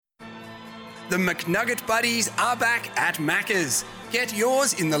The McNugget Buddies are back at Macca's. Get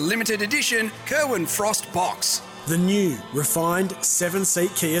yours in the limited edition Kerwin Frost box. The new, refined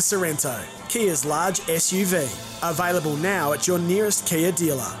 7-seat Kia Sorrento, Kia's large SUV. Available now at your nearest Kia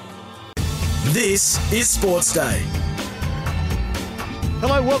dealer. This is Sportsday.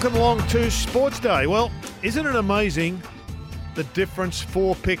 Hello, welcome along to Sportsday. Well, isn't it amazing the difference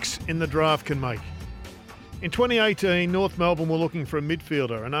 4 picks in the draft can make? In 2018, North Melbourne were looking for a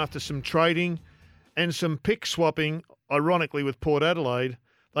midfielder, and after some trading and some pick swapping, ironically with Port Adelaide,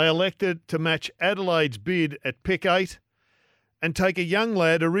 they elected to match Adelaide's bid at pick 8 and take a young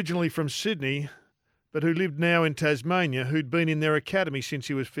lad originally from Sydney, but who lived now in Tasmania, who'd been in their academy since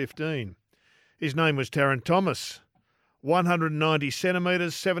he was 15. His name was Taron Thomas. 190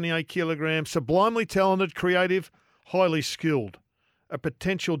 centimetres, 78 kilograms, sublimely talented, creative, highly skilled, a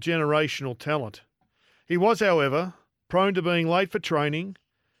potential generational talent. He was, however, prone to being late for training,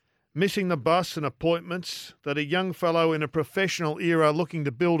 missing the bus and appointments that a young fellow in a professional era looking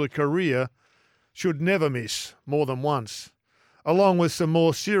to build a career should never miss more than once, along with some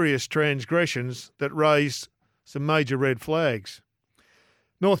more serious transgressions that raised some major red flags.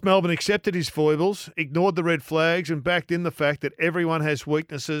 North Melbourne accepted his foibles, ignored the red flags and backed in the fact that everyone has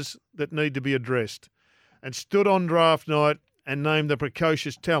weaknesses that need to be addressed, and stood on draft night and named the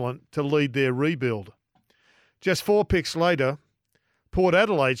precocious talent to lead their rebuild. Just 4 picks later, Port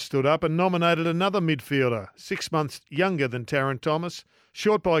Adelaide stood up and nominated another midfielder, 6 months younger than Taron Thomas,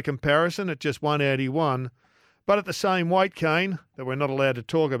 short by comparison at just 181, but at the same weight, Kane, that we're not allowed to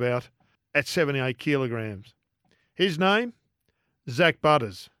talk about, at 78 kilograms. His name? Zach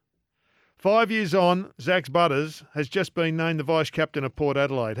Butters. 5 years on, Zach Butters has just been named the vice-captain of Port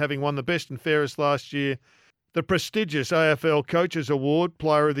Adelaide, having won the best and fairest last year, the prestigious AFL Coaches Award,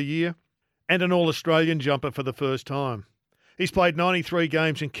 Player of the Year, and an All-Australian jumper for the first time. He's played 93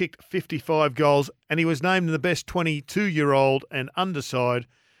 games and kicked 55 goals, and he was named the best 22-year-old and underside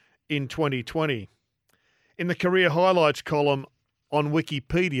in 2020. In the career highlights column on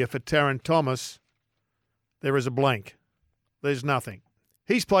Wikipedia for Taron Thomas, there is a blank. There's nothing.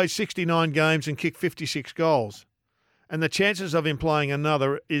 He's played 69 games and kicked 56 goals, and the chances of him playing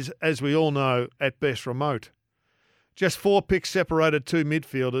another is, as we all know, at best remote. Just 4 picks separated 2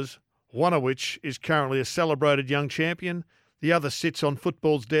 midfielders, one of which is currently a celebrated young champion. The other sits on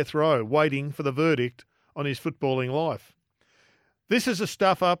football's death row, waiting for the verdict on his footballing life. This is a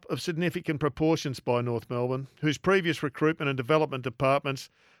stuff-up of significant proportions by North Melbourne, whose previous recruitment and development departments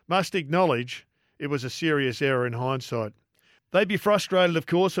must acknowledge it was a serious error in hindsight. They'd be frustrated, of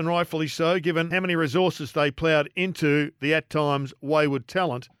course, and rightfully so, given how many resources they ploughed into the at times wayward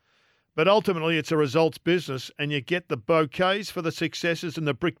talent. But ultimately, it's a results business, and you get the bouquets for the successes and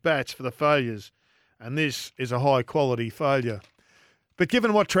the brickbats for the failures. And this is a high-quality failure. But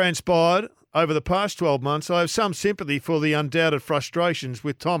given what transpired over the past 12 months, I have some sympathy for the undoubted frustrations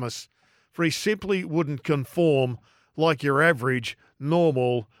with Thomas, for he simply wouldn't conform like your average,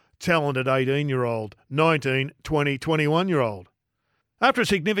 normal, talented 18-year-old, 19, 20, 21-year-old. After a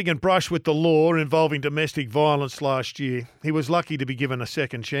significant brush with the law involving domestic violence last year, he was lucky to be given a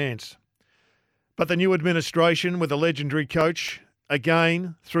second chance. But the new administration, with a legendary coach,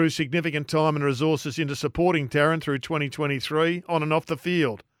 again threw significant time and resources into supporting Taron through 2023 on and off the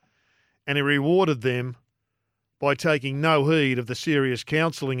field, and he rewarded them by taking no heed of the serious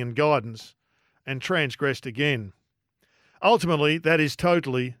counselling and guidance and transgressed again. Ultimately, that is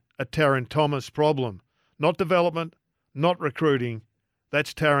totally a Taron Thomas problem. Not development, not recruiting.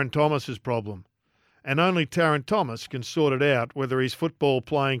 That's Taron Thomas's problem. And only Taron Thomas can sort it out whether his football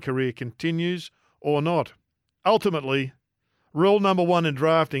playing career continues or not. Ultimately, rule number 1 in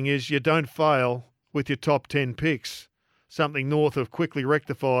drafting is you don't fail with your top 10 picks, something North have quickly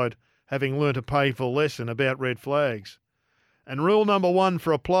rectified, having learnt a painful lesson about red flags. And rule number 1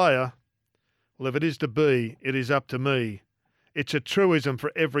 for a player, well, if it is to be, it is up to me. It's a truism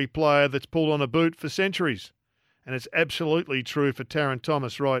for every player that's pulled on a boot for centuries, and it's absolutely true for Taron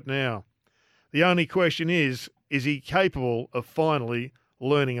Thomas right now. The only question is he capable of finally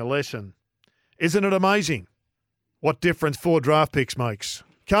learning a lesson? Isn't it amazing what difference 4 draft picks makes?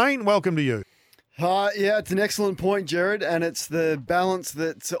 Kane, welcome to you. Yeah, it's an excellent point, Gerard, and it's the balance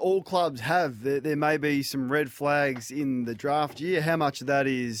that all clubs have. There may be some red flags in the draft year. How much of that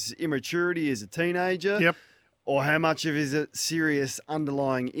is immaturity as a teenager? Yep. Or how much of it is it serious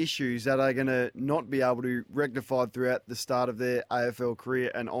underlying issues that are going to not be able to be rectified throughout the start of their AFL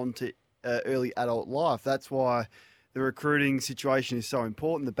career and on to early adult life? That's why the recruiting situation is so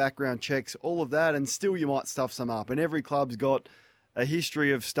important, the background checks, all of that, and still you might stuff some up. And every club's got a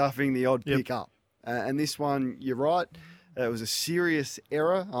history of stuffing the odd pick up. And this one, you're right. It was a serious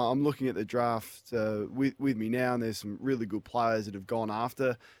error. I'm looking at the draft with me now, and there's some really good players that have gone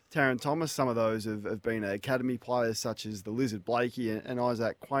after Taron Thomas. Some of those have been academy players such as the Lizard Blakey and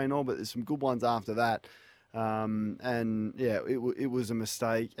Isaac Quaynor, but there's some good ones after that. And yeah, it was a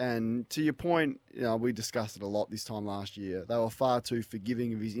mistake. And to your point, we discussed it a lot this time last year. They were far too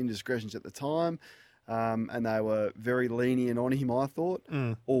forgiving of his indiscretions at the time, and they were very lenient on him, I thought,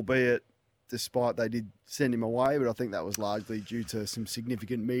 albeit despite they did send him away, but I think that was largely due to some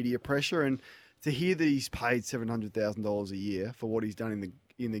significant media pressure. And to hear that he's paid $700,000 a year for what he's done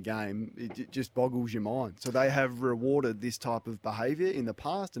in the game, it just boggles your mind. So they have rewarded this type of behaviour in the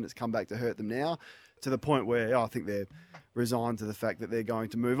past, and it's come back to hurt them now, to the point where I think they're resigned to the fact that they're going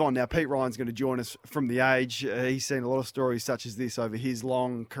to move on. Now, Pete Ryan's going to join us from The Age. He's seen a lot of stories such as this over his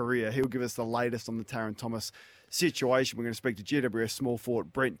long career. He'll give us the latest on the Taron Thomas situation. We're going to speak to GWS small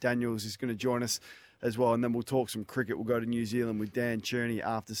forward Brent Daniels is going to join us as well, and then we'll talk some cricket. We'll go to New Zealand with Dan Cherney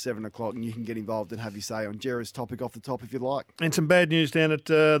after 7 o'clock, and you can get involved and have your say on Gerard's topic off the top if you'd like. And some bad news down at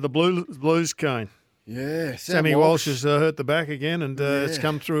the Blues, Kane. Yeah, Sammy Walsh has hurt the back again, and it's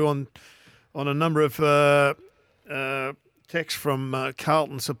come through on a number of texts from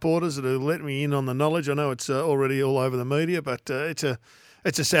Carlton supporters that have let me in on the knowledge. I know it's already all over the media, but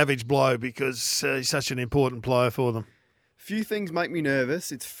it's a savage blow because he's such an important player for them. Few things make me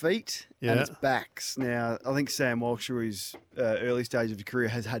nervous. It's feet and it's backs. Now, I think Sam Walsh, through his early stage of his career,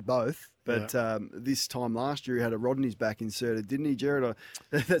 has had both. But this time last year, he had a rod in his back inserted, didn't he, Gerard?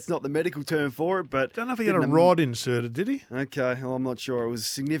 That's not the medical term for it, but... Don't know if he had a rod inserted, did he? Okay, well, I'm not sure. It was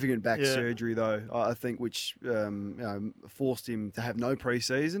significant back surgery, though, I think, which forced him to have no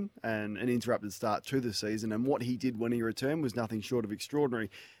pre-season and an interrupted start to the season. And what he did when he returned was nothing short of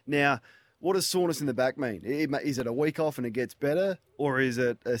extraordinary. Now, what does soreness in the back mean? Is it a week off and it gets better, or is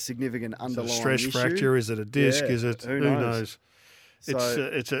it a significant underlying issue? Stress fracture? Is it a disc? Is it... Who knows?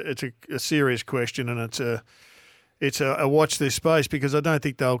 It's a serious question, and it's a watch this space, because I don't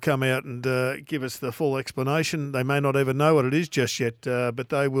think they'll come out and give us the full explanation. They may not even know what it is just yet, but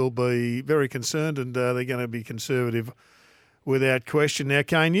they will be very concerned, and they're going to be conservative without question. Now,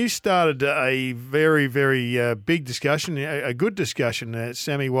 Kane, you started a very, very big discussion, a good discussion,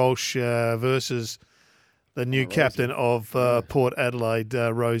 Sammy Walsh versus the new captain of Port Adelaide,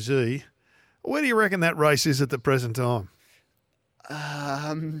 Rosé. Where do you reckon that race is at the present time?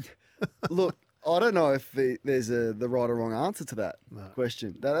 Look, I don't know if there's the right or wrong answer to that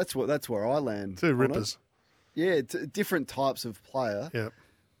question. That's where I land. Two rippers. Yeah, different types of player. Yeah.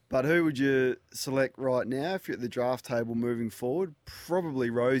 But who would you select right now if you're at the draft table moving forward? Probably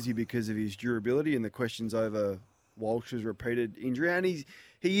Rosie, because of his durability and the questions over Walsh's repeated injury. And he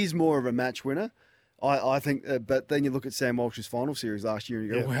is more of a match winner, I think. But then you look at Sam Walsh's final series last year and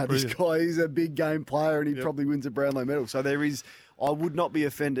you go, wow, brilliant. This guy is a big game player, and he probably wins a Brownlow medal. So I would not be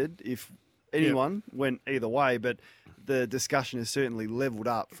offended if anyone went either way, but the discussion has certainly levelled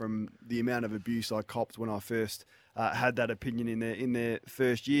up from the amount of abuse I copped when I first had that opinion in their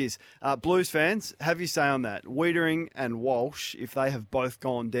first years. Blues fans, have your say on that. Wiedering and Walsh, if they have both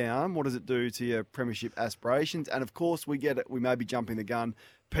gone down, what does it do to your premiership aspirations? And of course, we get it. We may be jumping the gun.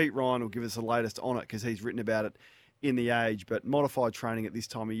 Pete Ryan will give us the latest on it because he's written about it in The Age. But modified training at this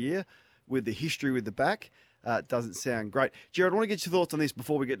time of year with the history with the back doesn't sound great. Gerard, I want to get your thoughts on this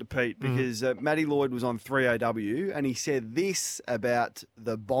before we get to Pete, because Matty Lloyd was on 3AW and he said this about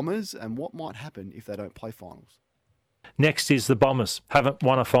the Bombers and what might happen if they don't play finals. Next is the Bombers. Haven't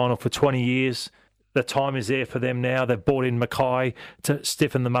won a final for 20 years. The time is there for them now. They've brought in Mackay to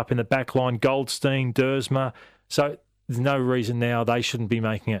stiffen them up in the back line, Goldstein, Dersma. So there's no reason now they shouldn't be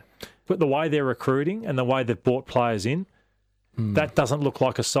making it. But the way they're recruiting and the way they've brought players in, that doesn't look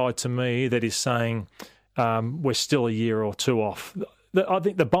like a side to me that is saying we're still a year or two off. I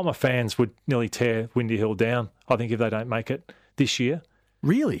think the Bomber fans would nearly tear Windy Hill down, I think, if they don't make it this year.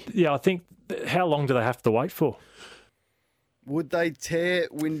 Really? Yeah, I think, how long do they have to wait for? Would they tear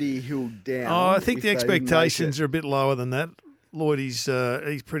Windy Hill down? Oh, I think the expectations are a bit lower than that. Lloyd, he's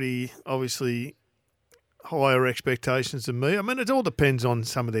pretty obviously higher expectations than me. I mean, it all depends on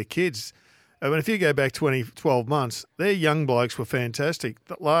some of their kids. I mean, if you go back 12 months, their young blokes were fantastic.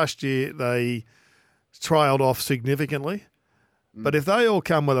 Last year, they trailed off significantly. But if they all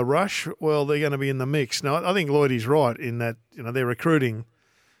come with a rush, well, they're going to be in the mix. Now, I think Lloyd is right in that, they're recruiting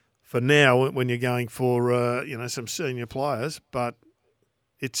for now when you're going for, some senior players. But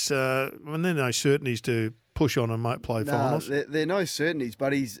it's, there are no certainties to push on and play finals. There are no certainties,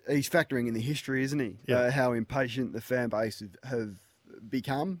 but he's factoring in the history, isn't he? Yeah. How impatient the fan base have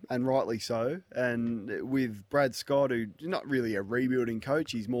become, and rightly so. And with Brad Scott, who's not really a rebuilding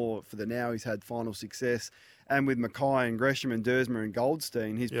coach, he's more for the now. He's had final success and with Mackay and Gresham and Dersma and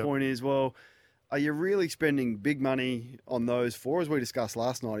Goldstein, his point is, well, are you really spending big money on those four, as we discussed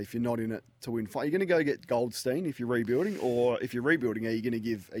last night, if you're not in it to win? Are you going to go get Goldstein if you're rebuilding? Or if you're rebuilding, are you going to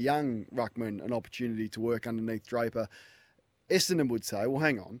give a young ruckman an opportunity to work underneath Draper? Essendon would say, well,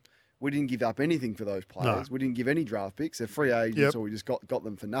 hang on. We didn't give up anything for those players. No. We didn't give any draft picks. They're free agents, or we just got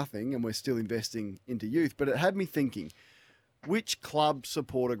them for nothing, and we're still investing into youth. But it had me thinking, which club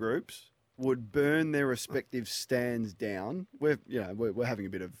supporter groups would burn their respective stands down? We're having a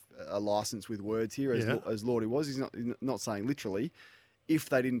bit of a license with words here, as Lordy was. He's not saying literally, if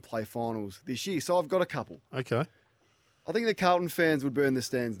they didn't play finals this year. So I've got a couple. Okay. I think the Carlton fans would burn the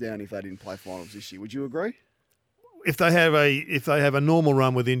stands down if they didn't play finals this year. Would you agree? If they have a normal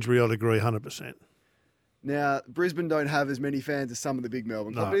run with injury, I'd agree 100%. Now, Brisbane don't have as many fans as some of the big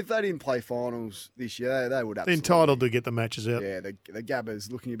Melbourne clubs, but if they didn't play finals this year, they would absolutely. They're entitled to get the matches out. Yeah, the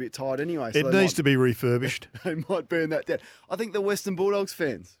Gabba's looking a bit tired anyway. So it needs to be refurbished. They might burn that down. I think the Western Bulldogs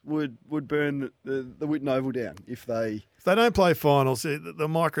fans would burn the Whitten Oval down if they don't play finals. The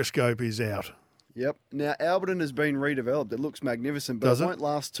microscope is out. Yep. Now, Alberton has been redeveloped. It looks magnificent, but it won't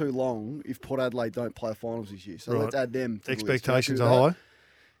last too long if Port Adelaide don't play finals this year. So let's add them to expectations the list. are high.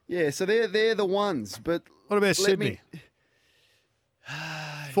 Yeah, so they're the ones. But what about Sydney?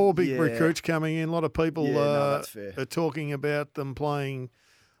 4 big recruits coming in. A lot of people are talking about them playing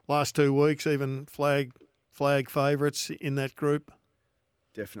last 2 weeks, even flag favourites in that group.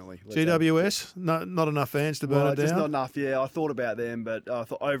 Definitely. GWS, not enough fans to burn it down? Just not enough, I thought about them, but I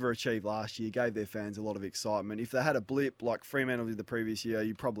thought overachieved last year, gave their fans a lot of excitement. If they had a blip like Fremantle did the previous year,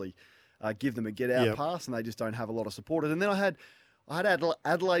 you'd probably give them a get-out pass, and they just don't have a lot of supporters. And then I had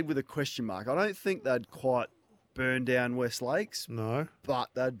Adelaide with a question mark. I don't think they'd quite burn down West Lakes. No. But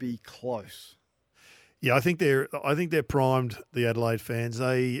they'd be close. Yeah, I think they're primed, the Adelaide fans.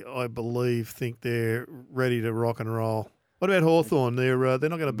 They, I believe, think they're ready to rock and roll. What about Hawthorn? They're not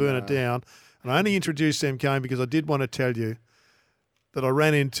going to burn it down. And I only introduced Sam Kane because I did want to tell you that I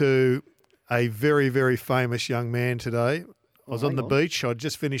ran into a very, very famous young man today. I was on the beach. I'd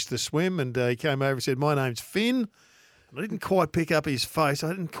just finished the swim, and he came over and said, "My name's Finn." And I didn't quite pick up his face. I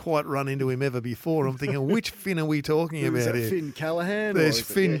didn't quite run into him ever before. I'm thinking, which Finn are we talking about here? Finn Callahan? There's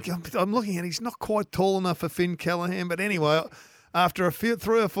Finn. I'm looking at it. He's not quite tall enough for Finn Callahan. But anyway, after 3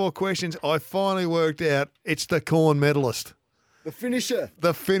 or 4 questions, I finally worked out it's the Corn medalist. The finisher.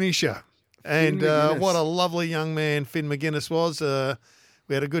 And what a lovely young man Finn McGuinness was.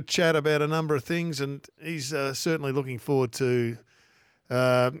 We had a good chat about a number of things, and he's certainly looking forward to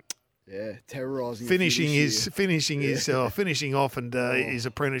terrorising finishing off and his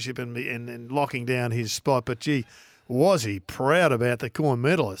apprenticeship and locking down his spot. But gee, was he proud about the Corn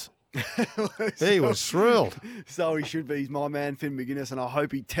medalist? He was thrilled. So he should be. He's my man, Finn McGuinness, and I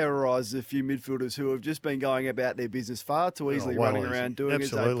hope he terrorises a few midfielders who have just been going about their business far too easily, running around doing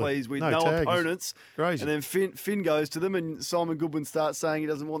as they please with no opponents. Crazy. And then Finn goes to them, and Simon Goodwin starts saying he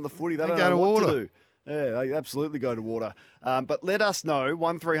doesn't want the footy. They don't know what to do. Yeah, they absolutely go to water. But let us know,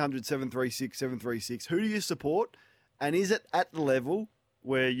 1300 736 736, who do you support? And is it at the level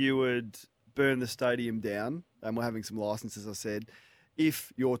where you would burn the stadium down? And we're having some licenses, I said,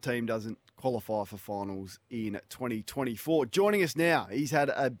 if your team doesn't qualify for finals in 2024. Joining us now, he's had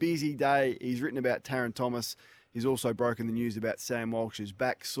a busy day. He's written about Taron Thomas. He's also broken the news about Sam Walsh's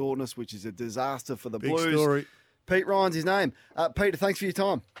back soreness, which is a disaster for the Blues. Big story. Pete Ryan's his name. Peter, thanks for your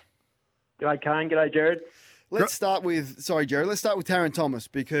time. G'day, Kane. G'day, Gerard. Let's start with Taron Thomas,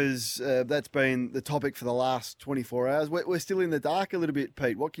 because that's been the topic for the last 24 hours. We're still in the dark a little bit,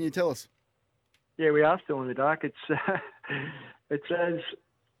 Pete. What can you tell us? Yeah, we are still in the dark. It's as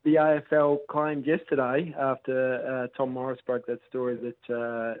the AFL claimed yesterday after Tom Morris broke that story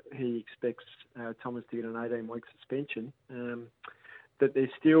that he expects Thomas to get an 18-week suspension, that there's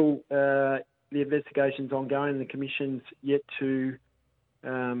still the investigation's ongoing and the Commission's yet to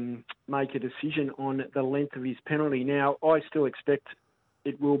make a decision on the length of his penalty. Now, I still expect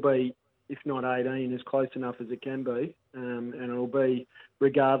it will be, if not 18, as close enough as it can be, and it'll be,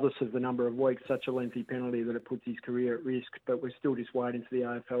 regardless of the number of weeks, such a lengthy penalty that it puts his career at risk. But we're still just waiting for the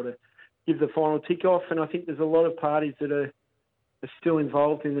AFL to give the final tick-off, and I think there's a lot of parties that are still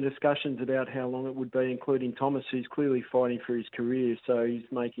involved in the discussions about how long it would be, including Thomas, who's clearly fighting for his career, so he's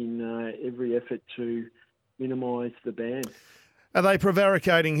making every effort to minimise the ban. Are they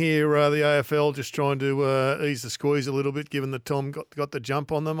prevaricating here, the AFL, just trying to ease the squeeze a little bit, given that Tom got the jump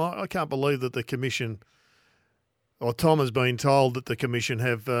on them? I can't believe that the Commission, or Tom has been told that the Commission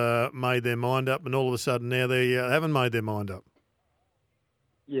have made their mind up, and all of a sudden now they haven't made their mind up.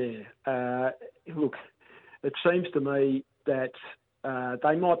 Yeah. Look, it seems to me that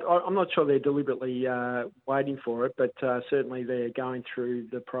they might. I'm not sure they're deliberately waiting for it, but certainly they're going through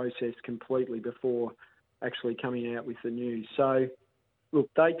the process completely before actually coming out with the news. So, look,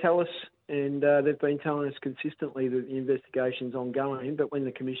 they tell us, and they've been telling us consistently that the investigation's ongoing. But when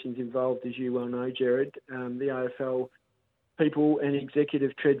the commission's involved, as you well know, Gerard, the AFL people and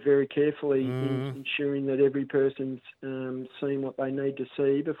executive tread very carefully in ensuring that every person's seen what they need to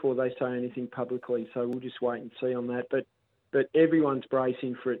see before they say anything publicly. So we'll just wait and see on that. But everyone's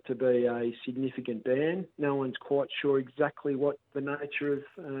bracing for it to be a significant ban. No one's quite sure exactly what the nature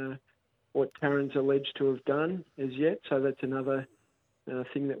of what Taryn's alleged to have done as yet. So that's another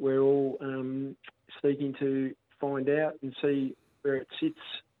thing that we're all seeking to find out and see where it sits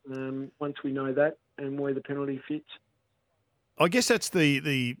once we know that and where the penalty fits. I guess that's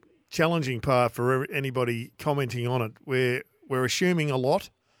the challenging part for anybody commenting on it. We're assuming a lot.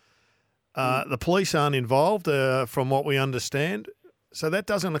 The police aren't involved, from what we understand. So that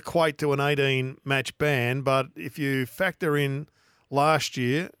doesn't equate to an 18-match ban. But if you factor in last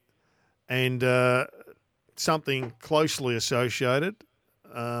year and something closely associated,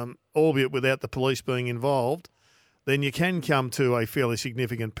 albeit without the police being involved, then you can come to a fairly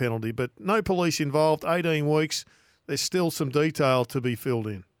significant penalty. But no police involved, 18 weeks, there's still some detail to be filled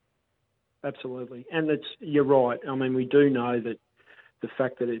in. Absolutely. And you're right. I mean, we do know that the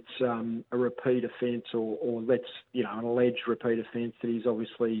fact that it's a repeat offence or an alleged repeat offence that he's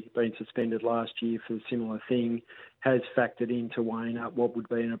obviously been suspended last year for a similar thing has factored into weighing up what would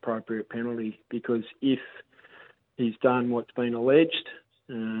be an appropriate penalty, because if he's done what's been alleged,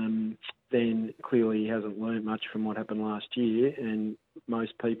 then clearly he hasn't learned much from what happened last year. And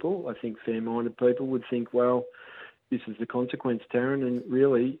most people, I think fair-minded people, would think, well, this is the consequence, Taryn, and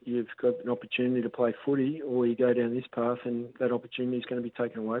really you've got an opportunity to play footy, or you go down this path and that opportunity is going to be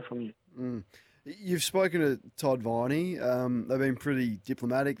taken away from you. You've spoken to Todd Viney. They've been pretty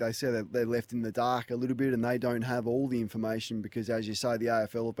diplomatic. They say that they're left in the dark a little bit and they don't have all the information because, as you say, the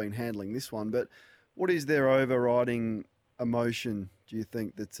AFL have been handling this one. But what is their overriding emotion, do you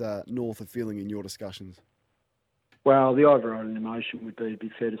think, that North are feeling in your discussions? Well, the overriding emotion would be, it'd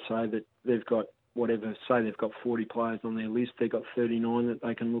be fair to say that they've got they've got 40 players on their list, they've got 39 that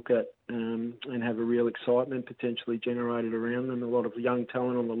they can look at and have a real excitement potentially generated around them. A lot of young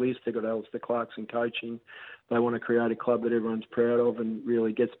talent on the list. They've got Alistair Clarkson coaching. They want to create a club that everyone's proud of and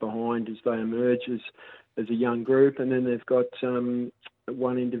really gets behind as they emerge as a young group. And then they've got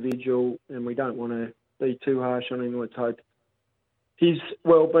one individual, and we don't want to be too harsh on him. Let's hope his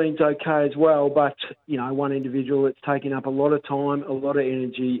well-being's okay as well. But, one individual that's taking up a lot of time, a lot of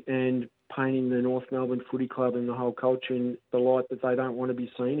energy, and painting the North Melbourne Footy Club and the whole culture in the light that they don't want to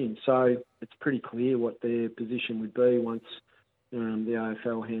be seen in. So it's pretty clear what their position would be once the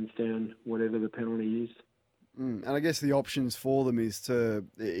AFL hands down whatever the penalty is. And I guess the options for them is to,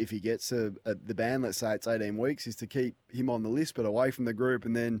 if he gets the ban, let's say it's 18 weeks, is to keep him on the list but away from the group,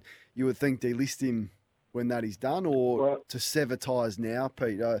 and then you would think delist him when that is done, or to sever ties now,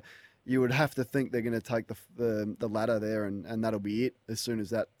 Pete. You would have to think they're going to take the latter there, and that'll be it as soon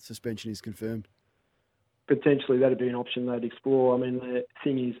as that suspension is confirmed. Potentially, that'd be an option they'd explore. I mean, the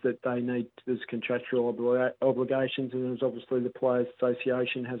thing is that there's contractual obligations, and there's obviously the Players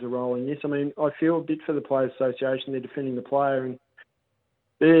Association has a role in this. I mean, I feel a bit for the Players Association. They're defending the player, and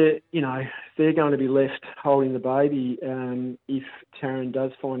they're going to be left holding the baby if Taryn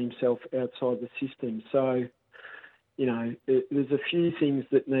does find himself outside the system. So, there's a few things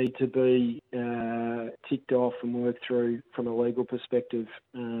that need to be ticked off and worked through from a legal perspective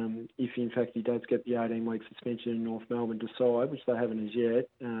if, in fact, he does get the 18-week suspension in North Melbourne decide, which they haven't as yet,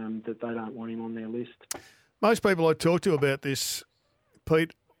 that they don't want him on their list. Most people I talk to about this,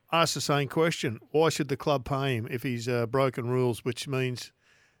 Pete, ask the same question. Why should the club pay him if he's broken rules, which means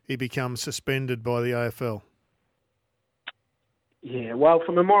he becomes suspended by the AFL? Yeah, well,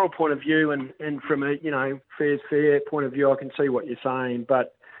 from a moral point of view and from a, fair point of view, I can see what you're saying,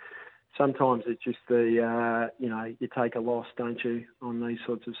 but sometimes it's just you take a loss, don't you, on these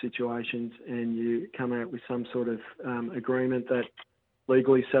sorts of situations, and you come out with some sort of agreement that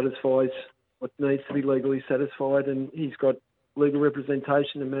legally satisfies what needs to be legally satisfied, and he's got legal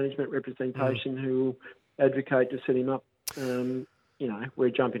representation and management representation who will advocate to set him up. We're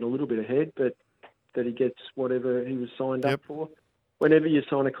jumping a little bit ahead, but that he gets whatever he was signed up for. Whenever you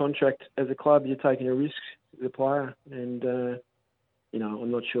sign a contract as a club, you're taking a risk as a player. And,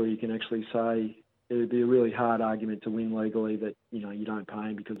 I'm not sure you can actually say it would be a really hard argument to win legally that, you don't pay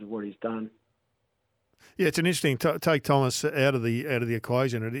him because of what he's done. Yeah, it's an interesting take Thomas out of the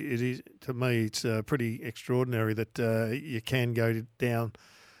equation. It is, to me, it's pretty extraordinary that you can go down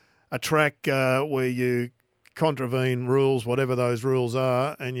a track where you contravene rules, whatever those rules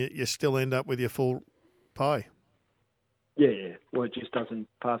are, and you still end up with your full pay. Yeah. Well, it just doesn't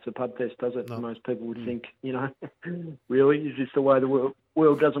pass the pub test, does it? No. Most people would think, really, is this the way the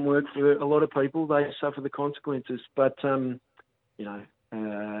world doesn't work for a lot of people? They suffer the consequences. But, I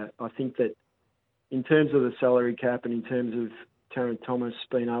think that in terms of the salary cap and in terms of Tarrant Thomas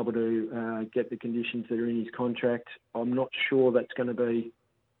being able to get the conditions that are in his contract, I'm not sure that's going to be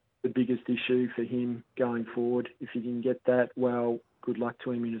the biggest issue for him going forward. If he can get that, well, good luck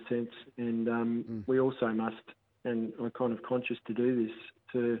to him in a sense. And we also must, and I'm kind of conscious to do this,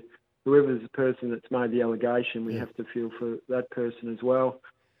 to whoever's the person that's made the allegation, we have to feel for that person as well.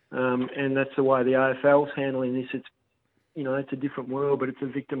 And that's the way the AFL's handling this. It's a different world, but it's a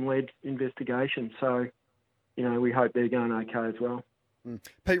victim-led investigation. So, we hope they're going okay as well.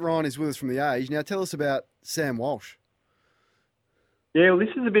 Pete Ryan is with us from The Age. Now, tell us about Sam Walsh. Yeah, well, this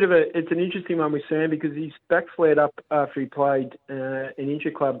is it's an interesting one with Sam because his back flared up after he played an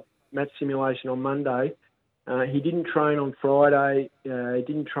intra-club match simulation on Monday. He didn't train on Friday. He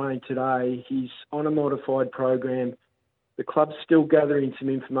didn't train today. He's on a modified program. The club's still gathering some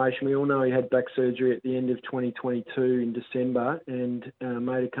information. We all know he had back surgery at the end of 2022 in December and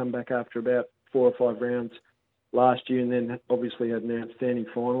made a comeback after about 4 or 5 rounds last year and then obviously had an outstanding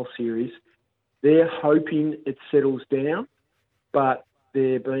final series. They're hoping it settles down, but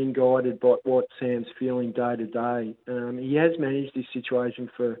they're being guided by what Sam's feeling day to day. He has managed this situation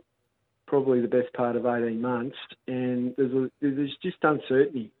for probably the best part of 18 months, and there's just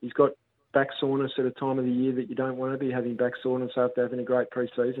uncertainty. He's got back soreness at a time of the year that you don't want to be having back soreness after having a great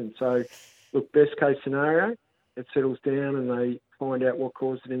pre-season. So, look, best case scenario, it settles down and they find out what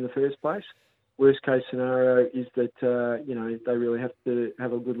caused it in the first place. Worst case scenario is that, they really have to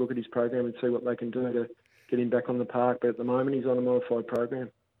have a good look at his program and see what they can do to get him back on the park. But at the moment, he's on a modified program.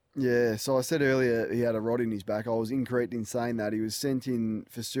 Yeah, so I said earlier he had a rod in his back. I was incorrect in saying that. He was sent in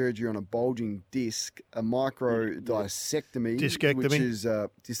for surgery on a bulging disc, a microdiscectomy. Which is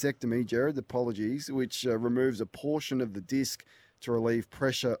discectomy, Gerard, apologies, which removes a portion of the disc to relieve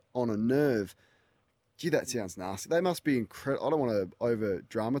pressure on a nerve. Gee, that sounds nasty. They must be incredible. I don't want to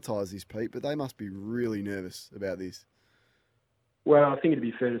over-dramatise this, Pete, but they must be really nervous about this. Well, I think it'd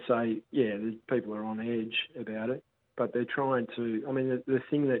be fair to say, the people are on edge about it, but they're trying to... I mean, the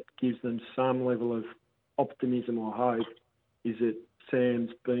thing that gives them some level of optimism or hope is that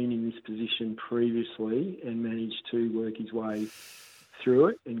Sam's been in this position previously and managed to work his way through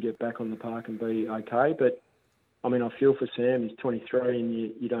it and get back on the park and be okay. But, I mean, I feel for Sam. He's 23 and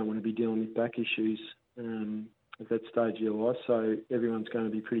you don't want to be dealing with back issues at that stage of your life. So everyone's going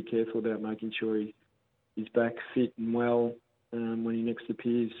to be pretty careful about making sure he's back fit and well when he next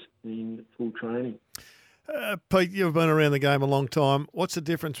appears in full training. Pete, you've been around the game a long time. What's the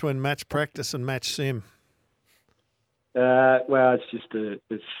difference between match practice and match sim? Well,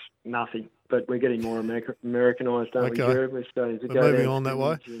 it's nothing. But we're getting more Americanised, don't we, Gerard? We're starting to go moving on that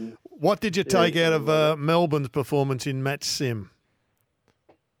way. What did you take out of Melbourne's performance in match sim?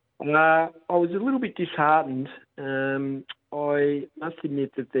 I was a little bit disheartened. I must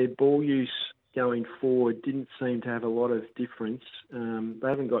admit that their ball use going forward didn't seem to have a lot of difference. They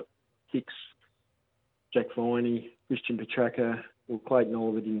haven't got Hicks, Jack Viney, Christian Petracca. Well, Clayton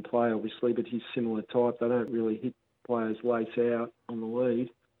Oliver didn't play, obviously, but he's similar type. They don't really hit players lace out on the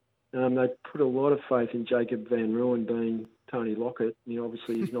lead. They put a lot of faith in Jacob Van Rooyen being Tony Lockett.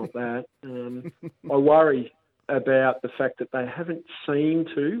 Obviously he's not that. I worry about the fact that they haven't seemed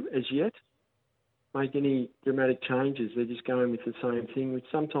to, as yet, make any dramatic changes. They're just going with the same thing, which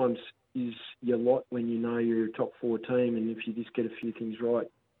sometimes is your lot when you know you're a top 4 team and if you just get a few things right.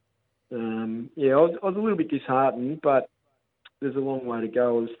 I was a little bit disheartened, but there's a long way to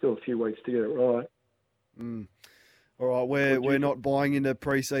go. There's still a few weeks to get it right. All right, we're not buying into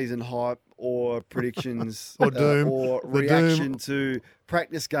pre-season hype or predictions or doom or reaction to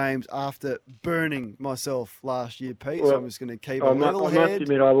practice games after burning myself last year, Pete. So I'm just going to keep a level head. I must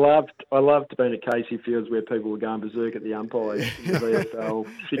admit, I loved being at Casey Fields where people were going berserk at the umpires in the VFL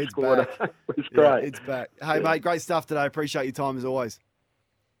sixth quarter. It was great. Yeah, it's back. Hey, mate, great stuff today. Appreciate your time as always.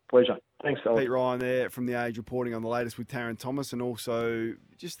 Pleasure. Thanks, fellas. Pete Ryan there from The Age reporting on the latest with Tarrant Thomas and also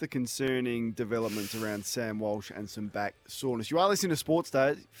just the concerning developments around Sam Walsh and some back soreness. You are listening to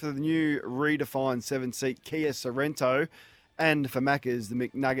Sportsday for the new redefined 7-seat Kia Sorrento and for Macca's, the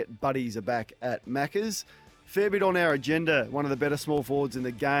McNugget Buddies are back at Macca's. Fair bit on our agenda. One of the better small forwards in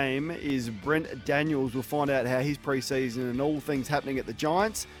the game is Brent Daniels. We'll find out how his pre-season and all things happening at the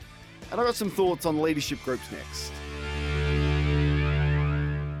Giants. And I've got some thoughts on leadership groups next.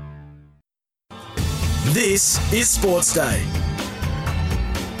 This is Sportsday.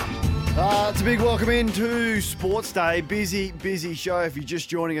 It's a big welcome into Sports Day. Busy show. If you're just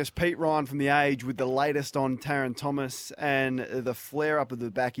joining us, Pete Ryan from The Age with the latest on Taron Thomas and the flare-up of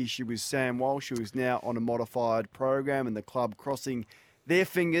the back issue with Sam Walsh, who is now on a modified program, and the club crossing their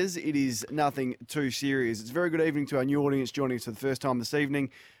fingers. It is nothing too serious. It's a very good evening to our new audience joining us for the first time this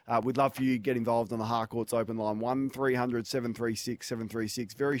evening. We'd love for you to get involved on the Harcourts open line, 1300 736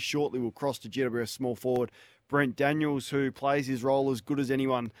 736. Very shortly, we'll cross to GWS small forward Brent Daniels, who plays his role as good as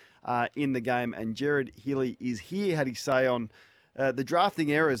anyone in the game. And Gerard Healy is here, had his say on the drafting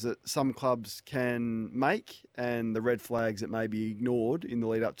errors that some clubs can make and the red flags that may be ignored in the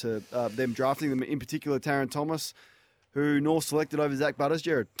lead up to them drafting them, in particular Taron Thomas, who North selected over Zach Butters,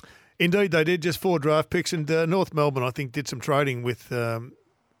 Gerard. Indeed, they did. Just 4 draft picks. And North Melbourne, I think, did some trading with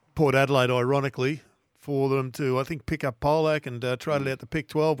Port Adelaide, ironically, for them to, I think, pick up Polak and traded out the pick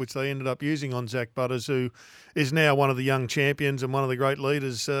 12, which they ended up using on Zach Butters, who is now one of the young champions and one of the great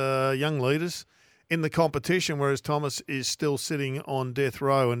leaders, young leaders in the competition, whereas Thomas is still sitting on death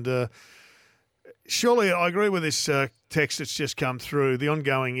row. And surely I agree with this text that's just come through. The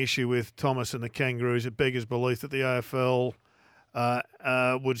ongoing issue with Thomas and the Kangaroos, it beggars belief that the AFL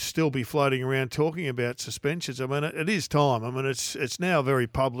would still be floating around talking about suspensions. I mean, it is time. I mean, it's now very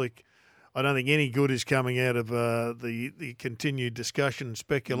public. I don't think any good is coming out of the continued discussion and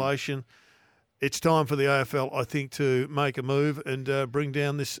speculation. It's time for the AFL, I think, to make a move and bring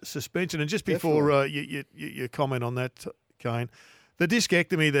down this suspension. And just before you comment on that, Kane, the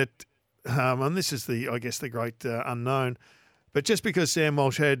discectomy that, and this is I guess the great unknown, but just because Sam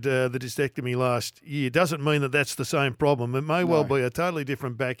Walsh had the discectomy last year doesn't mean that that's the same problem. It may well be a totally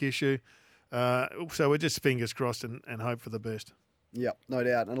different back issue. So we're just fingers crossed and hope for the best. Yep, no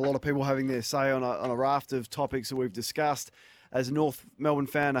doubt. And a lot of people having their say on a raft of topics that we've discussed. As a North Melbourne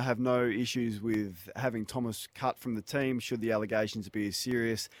fan, I have no issues with having Thomas cut from the team should the allegations be as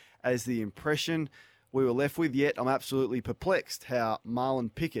serious as the impression we were left with. Yet I'm absolutely perplexed how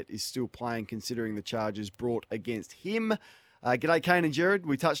Marlon Pickett is still playing considering the charges brought against him. G'day, Kane and Gerard.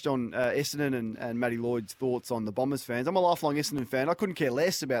 We touched on Essendon and Matty Lloyd's thoughts on the Bombers fans. I'm a lifelong Essendon fan. I couldn't care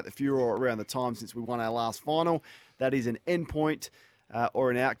less about the furore around the time since we won our last final. That is an endpoint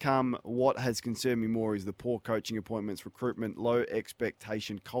or an outcome. What has concerned me more is the poor coaching appointments, recruitment, low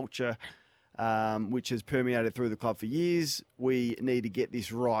expectation culture, which has permeated through the club for years. We need to get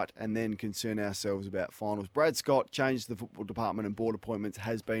this right and then concern ourselves about finals. Brad Scott changed the football department and board appointments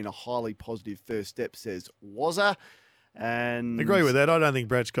has been a highly positive first step, says Wazza. And agree with that. I don't think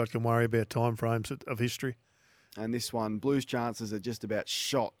Brad Scott can worry about timeframes of history. And this one, Blues' chances are just about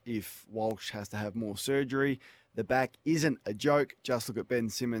shot if Walsh has to have more surgery. The back isn't a joke. Just look at Ben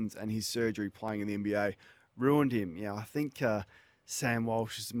Simmons and his surgery playing in the NBA ruined him. Yeah, I think Sam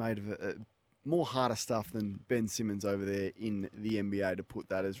Walsh is made of more harder stuff than Ben Simmons over there in the NBA, to put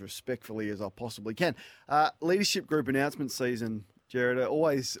that as respectfully as I possibly can. Leadership group announcement season, Gerard,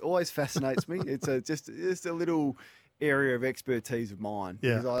 always fascinates me. It's just a little area of expertise of mine.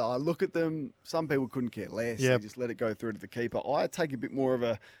 Yeah. Because I look at them, some people couldn't care less. Yep. They just let it go through to the keeper. I take a bit more of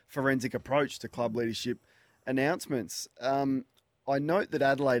a forensic approach to club leadership announcements. I note that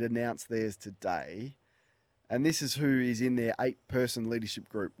Adelaide announced theirs today, and this is who is in their 8-person leadership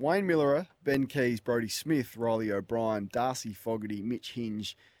group. Wayne Miller, Ben Keys, Brodie Smith, Riley O'Brien, Darcy Fogarty, Mitch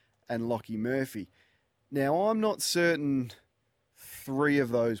Hinge, and Lockie Murphy. Now, I'm not certain 3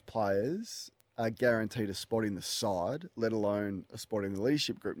 of those players are guaranteed a spot in the side, let alone a spot in the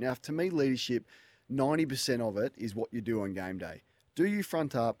leadership group. Now, to me, leadership, 90% of it is what you do on game day. Do you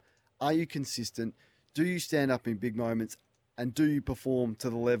front up? Are you consistent? Do you stand up in big moments? And do you perform to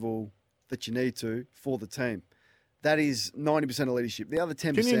the level that you need to for the team? That is 90% of leadership. The other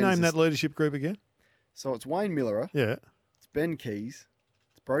 10%... Can you name that leadership group again? So it's Wayne Miller. Yeah. It's Ben Keys.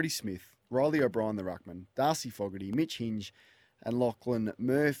 It's Brodie Smith. Riley O'Brien, the ruckman. Darcy Fogarty. Mitch Hinge. And Lachlan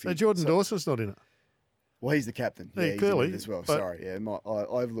Murphy. So Jordan Dawson's not in it. Well, he's the captain. Yeah, he's clearly. in it as well. Sorry, I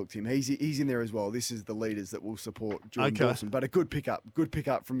overlooked him. He's in there as well. This is the leaders that will support Jordan Dawson. But a good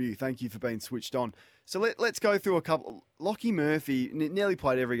pickup from you. Thank you for being switched on. So let's go through a couple. Lockie Murphy nearly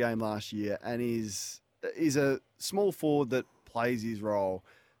played every game last year and is a small forward that plays his role.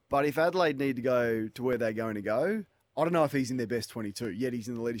 But if Adelaide need to go to where they're going to go, I don't know if he's in their best 22, yet he's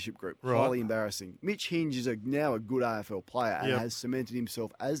in the leadership group. Right. Highly embarrassing. Mitch Hinge is now a good AFL player and has cemented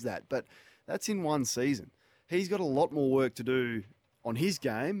himself as that. But that's in one season. He's got a lot more work to do on his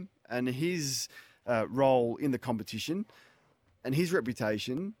game and his role in the competition and his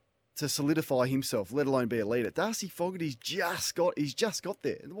reputation to solidify himself, let alone be a leader. Darcy Fogarty's just got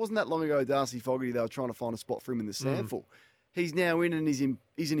there. It wasn't that long ago, Darcy Fogarty, they were trying to find a spot for him in the sample. He's now in and he's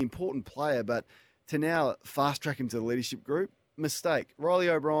an important player, but to now fast-track him to the leadership group, mistake. Riley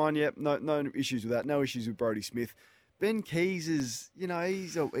O'Brien, yep, no issues with that. No issues with Brodie Smith. Ben Keys is,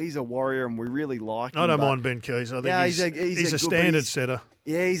 he's a warrior and we really like him. I don't mind Ben Keys. I think he's a standard setter.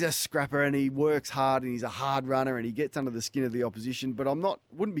 Yeah, he's a scrapper and he works hard and he's a hard runner and he gets under the skin of the opposition. But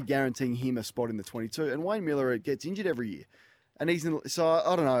wouldn't be guaranteeing him a spot in the 22. And Wayne Miller gets injured every year. And so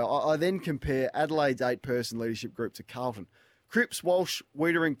I don't know. I then compare Adelaide's 8-person leadership group to Carlton. Cripps, Walsh,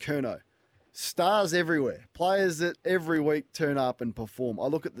 Weeder and Curnow. Stars everywhere. Players that every week turn up and perform. I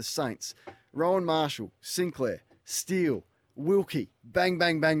look at the Saints. Rowan Marshall, Sinclair, Steele, Wilkie. Bang,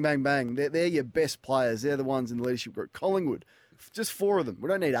 bang, bang, bang, bang. They're your best players. They're the ones in the leadership group. Collingwood, just 4 of them. We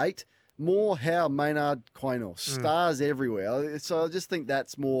don't need 8. Moore, Howe, Maynard, Quaynor. Stars everywhere. So I just think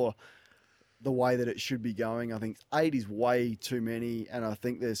that's more the way that it should be going. I think 8 is way too many, and I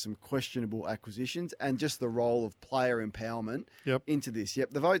think there's some questionable acquisitions and just the role of player empowerment into this.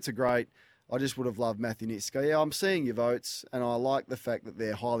 Yep, the votes are great. I just would have loved Matthew Nitzko. Yeah, I'm seeing your votes, and I like the fact that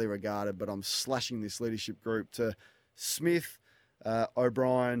they're highly regarded, but I'm slashing this leadership group to Smith,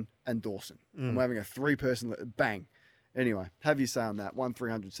 O'Brien, and Dawson. I'm having a 3-person bang. Anyway, have your say on that.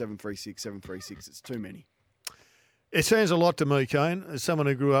 1300 736 736. It's too many. It sounds a lot to me, Kane. As someone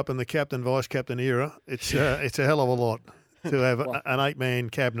who grew up in the captain, vice-captain era, it's a hell of a lot to have an 8-man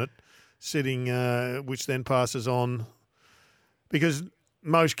cabinet sitting, which then passes on. Because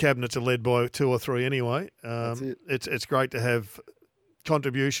most cabinets are led by 2 or 3 anyway. That's it. It's great to have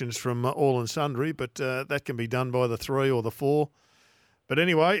contributions from all and sundry, but that can be done by the 3 or the 4. But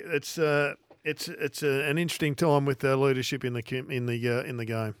anyway, it's an interesting time with leadership in the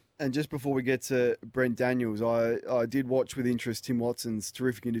game. And just before we get to Brent Daniels, I did watch with interest Tim Watson's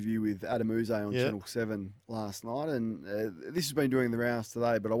terrific interview with Adam Uze on Channel 7 last night. And this has been doing the rounds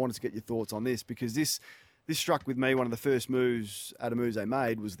today, but I wanted to get your thoughts on this because this struck with me. One of the first moves Adam Uze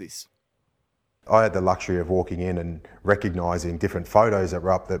made was this. I had the luxury of walking in and recognising different photos that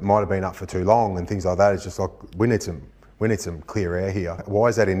were up that might have been up for too long and things like that. It's just like, we need some clear air here. Why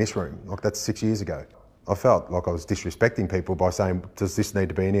is that in this room? Like, that's 6 years ago. I felt like I was disrespecting people by saying, does this need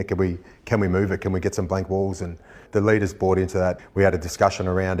to be in here? Can we move it? Can we get some blank walls? And the leaders bought into that. We had a discussion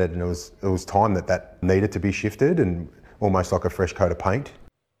around it, and it was time that needed to be shifted, and almost like a fresh coat of paint.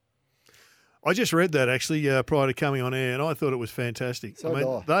 I just read that actually prior to coming on air, and I thought it was fantastic.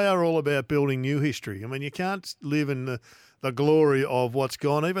 So they are all about building new history. I mean, you can't live in the glory of what's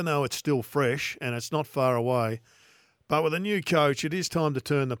gone, even though it's still fresh and it's not far away. But with a new coach, it is time to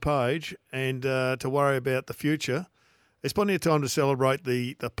turn the page and to worry about the future. There's plenty of time to celebrate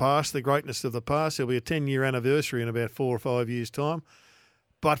the past, the greatness of the past. There'll be a 10-year anniversary in about 4 or 5 years' time.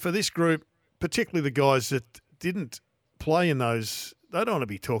 But for this group, particularly the guys that didn't play in those, they don't want to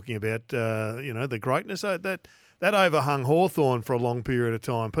be talking about the greatness. That overhung Hawthorn for a long period of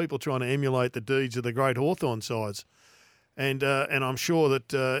time. People trying to emulate the deeds of the great Hawthorn sides, and I'm sure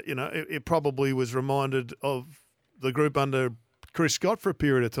that it probably was reminded of the group under Chris Scott for a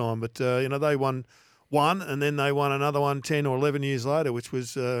period of time. But, they won one and then they won another one 10 or 11 years later, which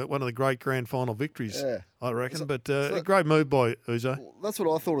was one of the great grand final victories, I reckon. A great move by Uze. That's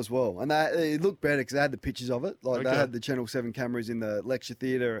what I thought as well. And it looked better because they had the pictures of it. They had the Channel 7 cameras in the lecture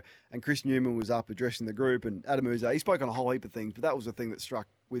theatre and Chris Newman was up addressing the group and Adam Uze, he spoke on a whole heap of things, but that was the thing that struck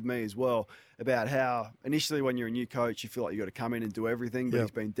with me as well about how initially when you're a new coach, you feel like you've got to come in and do everything, but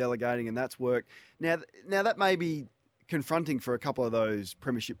he's been delegating and that's worked. Now that may be confronting for a couple of those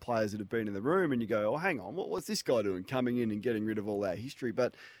premiership players that have been in the room and you go, oh, hang on, what's this guy doing coming in and getting rid of all our history?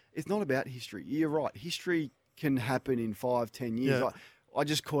 But it's not about history. You're right. History can happen in 5-10 years. Yeah. I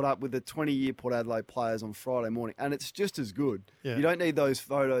just caught up with the 20-year Port Adelaide players on Friday morning and it's just as good. Yeah. You don't need those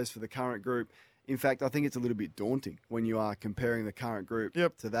photos for the current group. In fact, I think it's a little bit daunting when you are comparing the current group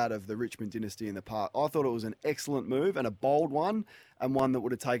to that of the Richmond dynasty in the past. I thought it was an excellent move and a bold one and one that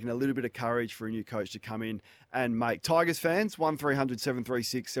would have taken a little bit of courage for a new coach to come in and make. Tigers fans, 1300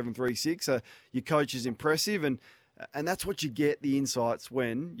 736 736. Your coach is impressive and that's what you get, the insights,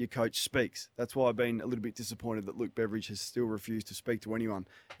 when your coach speaks. That's why I've been a little bit disappointed that Luke Beveridge has still refused to speak to anyone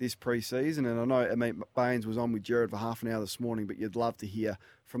this pre-season. And I know Amit Baines was on with Gerard for half an hour this morning, but you'd love to hear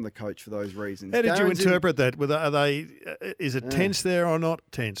from the coach for those reasons. How did you interpret that? Is it tense there or not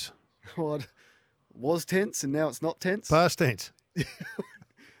tense? What? Was tense and now it's not tense? Past tense.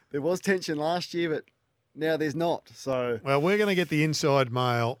 There was tension last year, but now there's not. So well, we're going to get the inside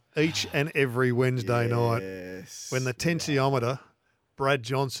mail each and every Wednesday night when the tensiometer, Brad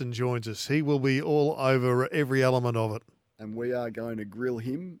Johnson, joins us. He will be all over every element of it. And we are going to grill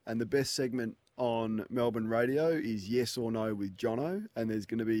him. And the best segment on Melbourne radio is Yes or No with Jono. And there's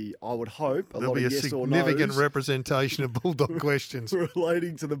going to be, I would hope, There'll be a yes or significant representation of Bulldog questions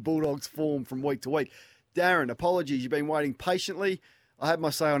relating to the Bulldogs' form from week to week. Darren, apologies, you've been waiting patiently. I had my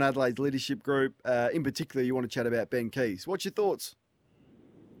say on Adelaide's leadership group. In particular, you want to chat about Ben Keys. What's your thoughts?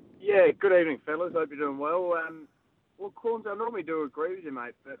 Yeah, good evening, fellas. Hope you're doing well. Well, Corns, I normally do agree with you,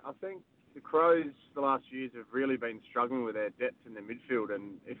 mate, but I think the Crows the last few years have really been struggling with their depth in their midfield,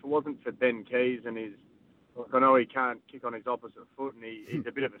 and if it wasn't for Ben Keys and his, look, I know he can't kick on his opposite foot, and he's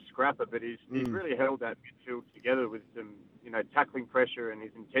a bit of a scrapper, but he's really held that midfield together with some, tackling pressure and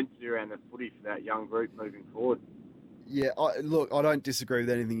his intensity around the footy for that young group moving forward. Yeah, I don't disagree with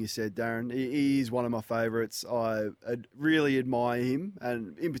anything you said, Darren. He is one of my favourites. I really admire him,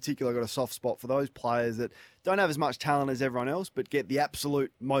 and in particular, I've got a soft spot for those players that don't have as much talent as everyone else, but get the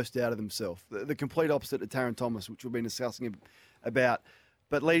absolute most out of themselves. The complete opposite to Taron Thomas, which we've been discussing about.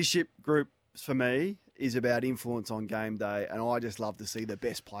 But leadership group, for me, is about influence on game day, and I just love to see the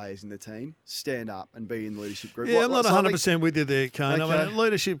best players in the team stand up and be in the leadership group. Yeah, I'm not 100% with you there, Kane. Okay. I mean,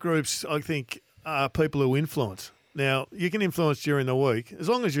 leadership groups, I think, are people who influence. Now, you can influence during the week as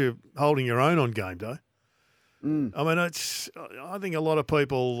long as you're holding your own on game day. I mean, I think a lot of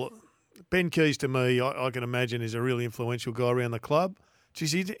people, Ben Keys to me, I can imagine is a really influential guy around the club.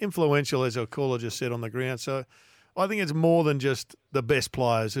 He's influential, as our caller just said, on the ground. So I think it's more than just the best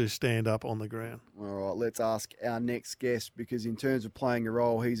players who stand up on the ground. All right, let's ask our next guest, because in terms of playing a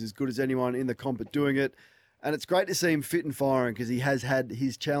role, he's as good as anyone in the comp at doing it. And it's great to see him fit and firing because he has had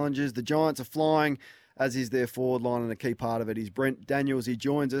his challenges. The Giants are flying, as is their forward line, and a key part of it is Brent Daniels. He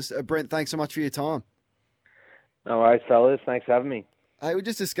joins us. Brent, thanks so much for your time. No worries, fellas. Thanks for having me. Hey, we're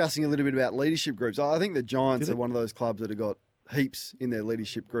just discussing a little bit about leadership groups. I think the Giants are one of those clubs that have got heaps in their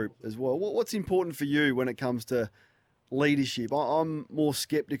leadership group as well. What's important for you when it comes to leadership? I'm more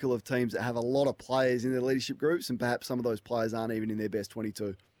sceptical of teams that have a lot of players in their leadership groups, and perhaps some of those players aren't even in their best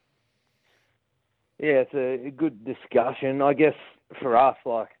 22. Yeah, it's a good discussion. I guess for us,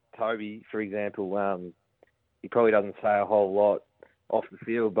 like Toby, for example, he probably doesn't say a whole lot off the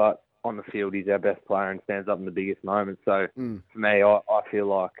field, but on the field he's our best player and stands up in the biggest moments. So for me, I feel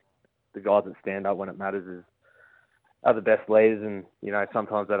like the guys that stand up when it matters are the best leaders, and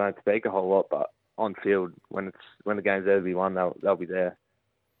sometimes they don't speak a whole lot, but on field when the game's there to be won, they'll be there.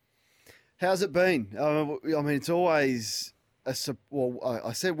 How's it been? I mean, it's always I said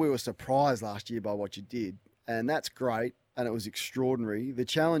we were surprised last year by what you did, and that's great. And it was extraordinary. The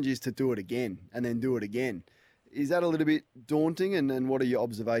challenge is to do it again and then do it again. Is that a little bit daunting? And what are your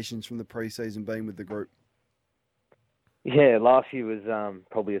observations from the pre-season being with the group? Yeah, last year was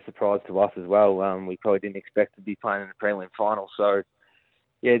probably a surprise to us as well. We probably didn't expect to be playing in the prelim final. So,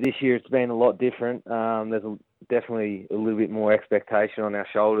 yeah, this year it's been a lot different. There's definitely a little bit more expectation on our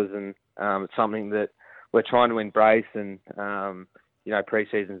shoulders, and it's something that we're trying to embrace. And,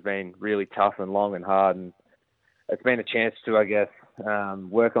 pre-season's been really tough and long and hard, and it's been a chance to, I guess,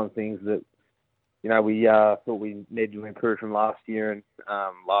 work on things that, we thought we needed to improve from last year. And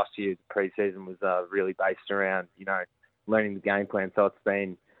last year's pre-season was really based around, learning the game plan. So it's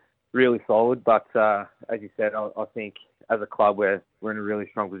been really solid. But as you said, I think as a club, we're in a really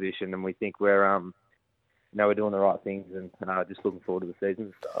strong position, and we think we're doing the right things, and just looking forward to the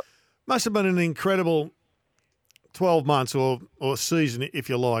season start. Must have been an incredible 12 months or season, if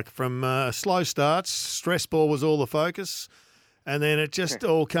you like, from slow starts. Stress ball was all the focus, and then it just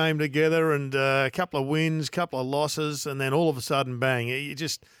all came together, and a couple of wins, couple of losses, and then all of a sudden, bang, you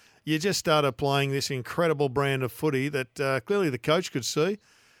just started playing this incredible brand of footy that clearly the coach could see.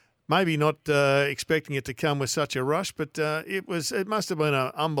 Maybe not expecting it to come with such a rush, but it must have been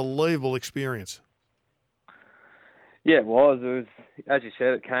an unbelievable experience. Yeah, it was. It was, as you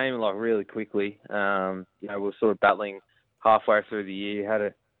said, it came really quickly. We were sort of battling halfway through the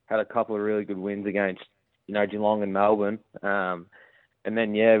year. Had a couple of really good wins against, Geelong and Melbourne. And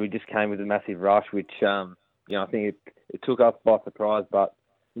then, we just came with a massive rush, which, I think it took us by surprise. But,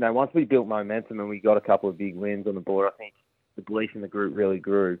 once we built momentum and we got a couple of big wins on the board, I think the belief in the group really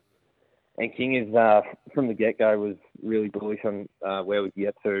grew. And King is, from the get-go, was really bullish on where we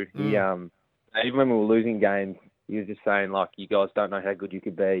get to. He, even when we were losing games, he was just saying, you guys don't know how good you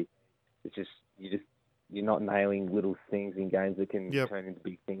could be. It's just you're not nailing little things in games that can turn into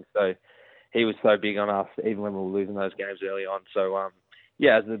big things. So he was so big on us, even when we were losing those games early on. So,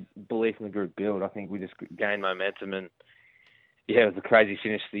 as the belief in the group built, I think we just gained momentum. And, it was a crazy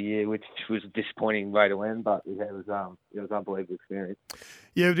finish to the year, which was a disappointing way to end, but it was an unbelievable experience.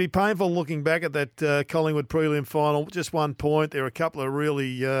 Yeah, it would be painful looking back at that Collingwood prelim final. Just 1 point. There were a couple of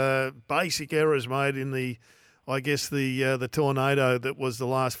really basic errors made in the tornado that was the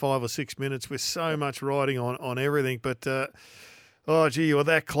last 5 or 6 minutes, with so much riding on everything. But, you were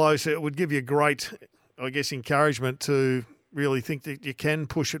that close. It would give you great, encouragement to really think that you can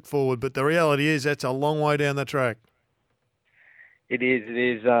push it forward. But the reality is that's a long way down the track. It is.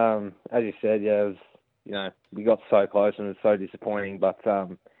 As you said, yeah, it was, we got so close and it was so disappointing. But,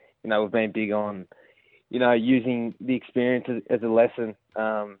 we've been big on, using the experience as a lesson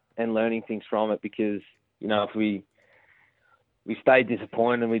and learning things from it because, if we stay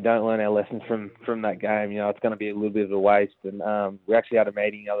disappointed and we don't learn our lessons from that game, it's going to be a little bit of a waste. And we actually had a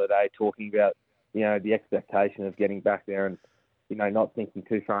meeting the other day talking about, the expectation of getting back there and, not thinking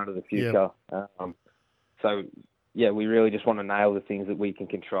too far into the future. Yep. We really just want to nail the things that we can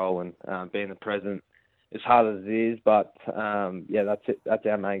control and be in the present as hard as it is. But, that's it. That's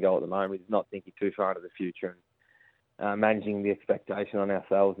our main goal at the moment, is not thinking too far into the future and managing the expectation on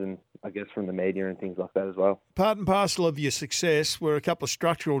ourselves and, I guess, from the media and things like that as well. Part and parcel of your success were a couple of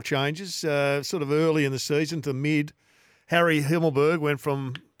structural changes, sort of early in the season to mid. Harry Himmelberg went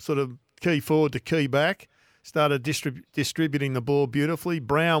from sort of key forward to key back, started distributing the ball beautifully.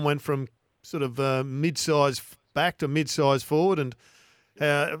 Brown went from sort of mid-size back to mid-size forward and,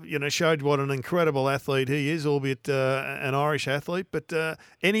 showed what an incredible athlete he is, albeit an Irish athlete. But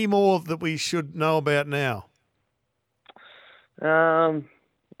any more that we should know about now?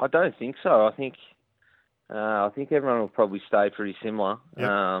 I don't think so. I think everyone will probably stay pretty similar.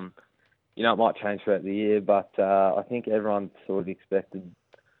 Yep. It might change throughout the year, but I think everyone's sort of expected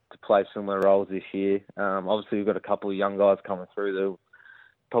to play similar roles this year. Obviously, we've got a couple of young guys coming through that will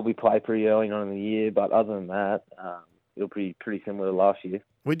probably play pretty early on in the year, but other than that, it'll be pretty similar to last year.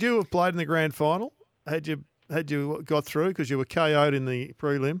 Would you have played in the grand final had you got through because you were KO'd in the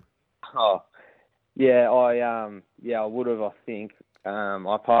prelim? Oh, yeah, I would have. I think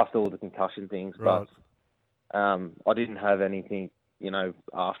I passed all the concussion things, right. But I didn't have anything,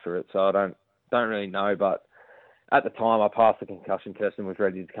 after it, so I don't really know. But at the time, I passed the concussion test and was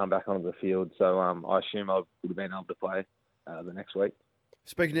ready to come back onto the field. So I assume I would have been able to play the next week.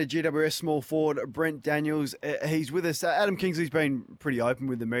 Speaking to GWS small forward Brent Daniels, he's with us. Adam Kingsley's been pretty open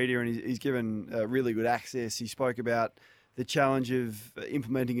with the media and he's given really good access. He spoke about the challenge of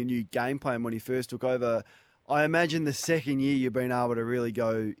implementing a new game plan when he first took over. I imagine the second year you've been able to really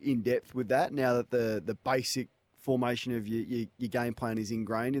go in depth with that now that the basic formation of your game plan is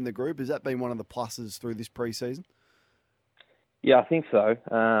ingrained in the group. Has that been one of the pluses through this pre-season? Yeah, I think so.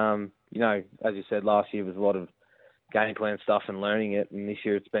 As you said, last year was a lot of game plan stuff and learning it, and this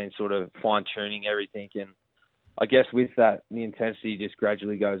year it's been sort of fine-tuning everything. And I guess with that, the intensity just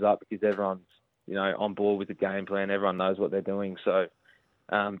gradually goes up because everyone's, on board with the game plan. Everyone knows what they're doing. So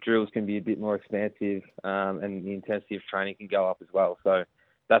drills can be a bit more expansive and the intensity of training can go up as well. So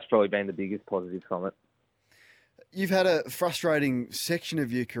that's probably been the biggest positive from it. You've had a frustrating section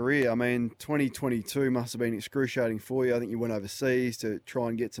of your career. I mean, 2022 must have been excruciating for you. I think you went overseas to try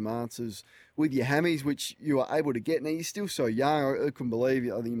and get some answers with your hammies, which you were able to get. Now, you're still so young. I couldn't believe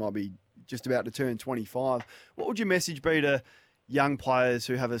it. I think you might be just about to turn 25. What would your message be to young players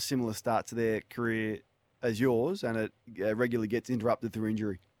who have a similar start to their career as yours and it regularly gets interrupted through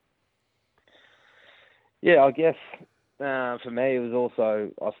injury? Yeah, I guess for me, it was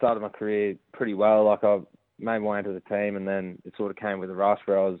also, I started my career pretty well. Like I made my way into the team and then it sort of came with a rush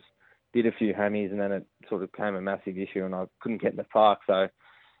where I did a few hammies and then it sort of became a massive issue and I couldn't get in the park. So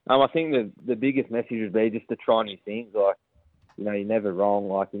I think the biggest message would be just to try new things. Like, you're never wrong.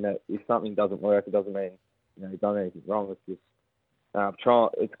 Like, if something doesn't work, it doesn't mean, you've done anything wrong. It's just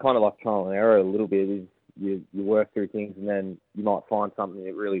it's kind of like trial and error a little bit. Is you work through things and then you might find something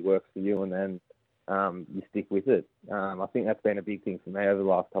that really works for you and then you stick with it. I think that's been a big thing for me over the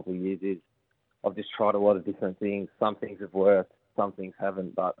last couple of years is I've just tried a lot of different things. Some things have worked, some things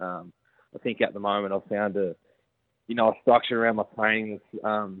haven't. But I think at the moment I've found a structure around my training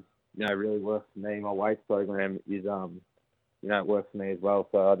really works for me. My weights program is, it works for me as well.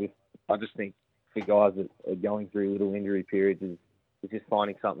 So I just think for guys that are going through little injury periods is just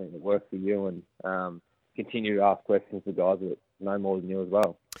finding something that works for you and continue to ask questions to guys that know more than you as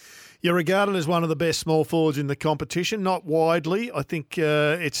well. You're regarded as one of the best small forwards in the competition, not widely. I think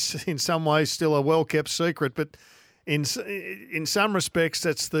it's in some ways still a well-kept secret, but in some respects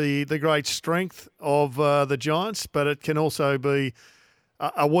that's the great strength of the Giants, but it can also be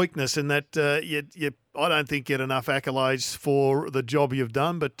a weakness in that I don't think get enough accolades for the job you've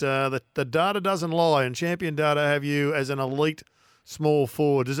done, but the data doesn't lie, and Champion Data have you as an elite small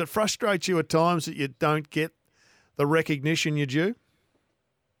forward. Does it frustrate you at times that you don't get the recognition you're due?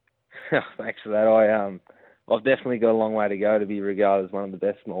 Thanks for that. I've definitely got a long way to go to be regarded as one of the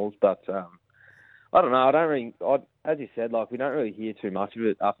best smalls, but I don't know. I don't really, as you said, we don't really hear too much of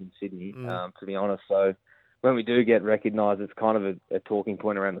it up in Sydney, to be honest. So when we do get recognised, it's kind of a talking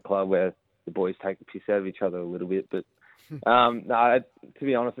point around the club where the boys take the piss out of each other a little bit. But No, to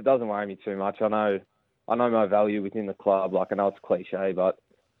be honest, it doesn't worry me too much. I know my value within the club. Like, I know it's cliche, but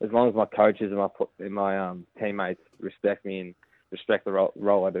as long as my coaches and my teammates respect me and respect the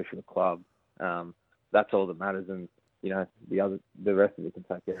role I do for the club, that's all that matters. And the rest of it can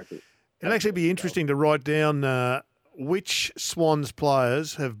take care of it. It'll actually be interesting to write down which Swans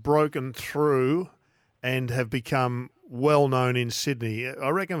players have broken through and have become well known in Sydney. I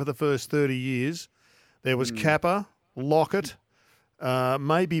reckon for the first 30 years, there was Kappa, Lockett,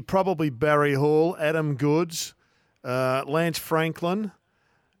 probably Barry Hall, Adam Goods, Lance Franklin,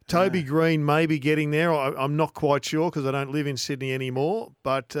 Toby Green may be getting there. I'm not quite sure because I don't live in Sydney anymore.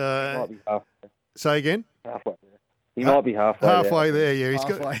 But say again? Halfway. He might be halfway there. Yeah.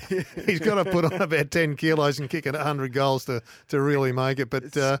 He's got to put on about 10 kilos and kick 100 goals to really make it. But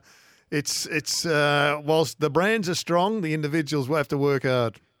it's whilst the brands are strong, the individuals will have to work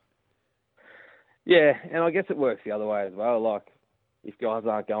hard. Yeah, and I guess it works the other way as well. Like, if guys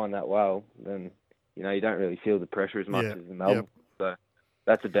aren't going that well, then, you don't really feel the pressure as much as in Melbourne. So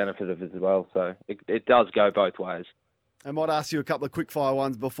that's a benefit of it as well. So it does go both ways. I might ask you a couple of quick-fire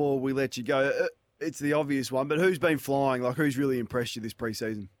ones before we let you go. It's the obvious one, but who's been flying? Like, who's really impressed you this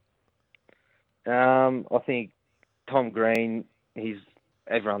pre-season? I think Tom Green,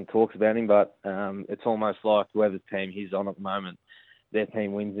 everyone talks about him, but it's almost like whoever's team he's on at the moment, their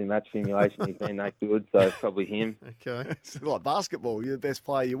team wins in match simulation. He's been that good, so it's probably him. Okay. It's like basketball. You're the best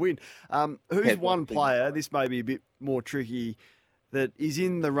player, you win. Who's one player, this may be a bit more tricky, that is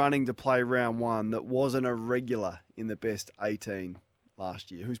in the running to play round one that wasn't a regular in the best 18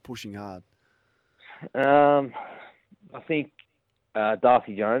 last year? Who's pushing hard? I think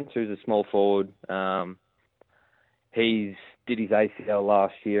Darcy Jones, who's a small forward. He did his ACL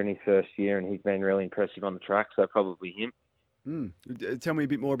last year in his first year, and he's been really impressive on the track, so probably him. Tell me a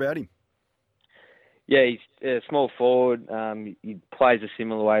bit more about him. Yeah, he's a small forward. He plays a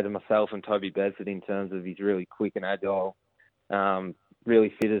similar way to myself and Toby Bedford in terms of he's really quick and agile,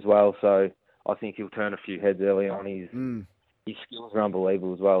 really fit as well, so I think he'll turn a few heads early on. His skills are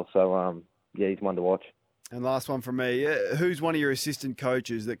unbelievable as well, so he's one to watch. And last one from me. Who's one of your assistant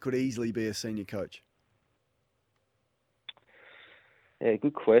coaches that could easily be a senior coach? Yeah,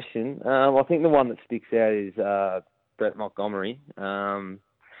 good question. I think the one that sticks out is Brett Montgomery.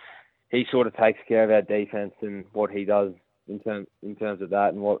 He sort of takes care of our defence, and what he does in terms of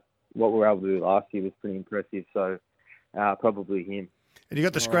that, and what we were able to do last year was pretty impressive. So probably him. And you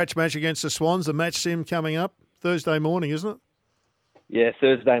got the scratch match against the Swans, the match sim coming up Thursday morning, isn't it? Yeah,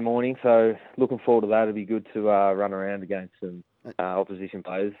 Thursday morning, so looking forward to that. It'll be good to run around against some opposition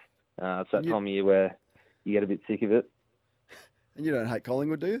players. It's that time of year where you get a bit sick of it. And you don't hate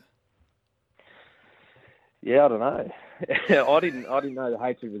Collingwood, do you? Yeah, I don't know. I didn't know the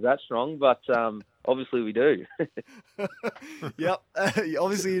hatred was that strong, but obviously we do. Yep,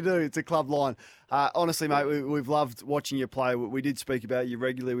 obviously you do. It's a club line. Honestly, mate, we've loved watching you play. We did speak about you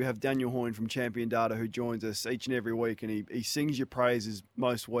regularly. We have Daniel Hoyne from Champion Data who joins us each and every week, and he sings your praises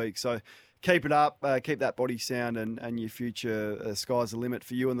most weeks. So keep it up, keep that body sound, and your future, sky's the limit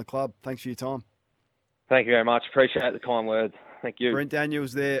for you and the club. Thanks for your time. Thank you very much. Appreciate the kind words. Thank you. Brent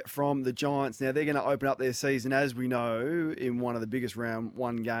Daniels there from the Giants. Now, they're going to open up their season, as we know, in one of the biggest round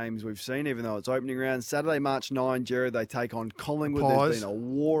one games we've seen, even though it's opening round. Saturday, March 9, Gerard, they take on Collingwood. There's been a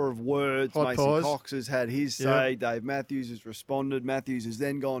war of words. Mason Cox has had his say. Yep. Dave Matthews has responded. Matthews has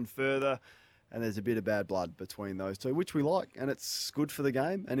then gone further. And there's a bit of bad blood between those two, which we like. And it's good for the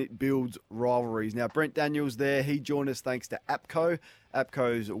game, and it builds rivalries. Now, Brent Daniels there. He joined us thanks to APCO.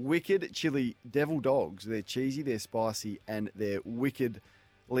 APCO's Wicked Chili Devil Dogs. They're cheesy, they're spicy, and they're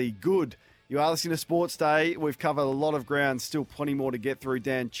wickedly good. You are listening to Sports Day. We've covered a lot of ground, still plenty more to get through.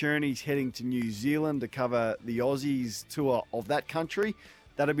 Dan Cherney's heading to New Zealand to cover the Aussies tour of that country.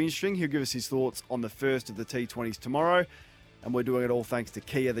 That'll be interesting. He'll give us his thoughts on the first of the T20s tomorrow. And we're doing it all thanks to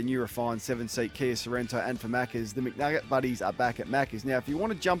Kia, the new refined 7-seat Kia Sorrento, and for Macca's. The McNugget Buddies are back at Macca's. Now, if you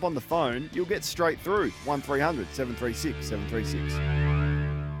want to jump on the phone, you'll get straight through. 1300 736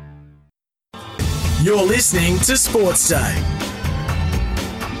 736. You're listening to Sports Day.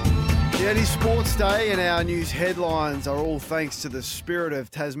 Yeah, it is Sports Day, and our news headlines are all thanks to the Spirit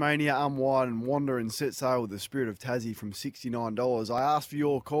of Tasmania. Unwind and wander and set sail with the Spirit of Tassie from $69. I asked for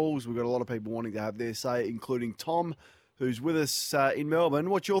your calls. We've got a lot of people wanting to have their say, including Tom, who's with us in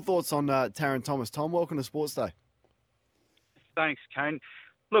Melbourne. What's your thoughts on Taron Thomas? Tom, welcome to Sports Day. Thanks, Kane.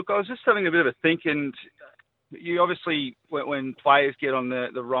 Look, I was just having a bit of a think, and you obviously, when players get on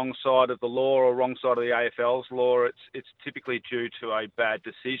the wrong side of the law or wrong side of the AFL's law, it's typically due to a bad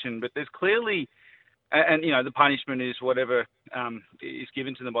decision. But there's clearly And the punishment is whatever is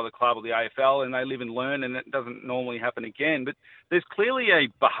given to them by the club or the AFL, and they live and learn, and it doesn't normally happen again. But there's clearly a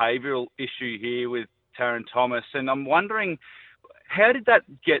behavioural issue here with Taron Thomas, and I'm wondering, how did that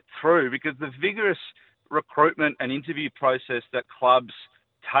get through? Because the vigorous recruitment and interview process that clubs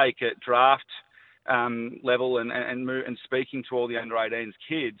take at draft level and speaking to all the under-18s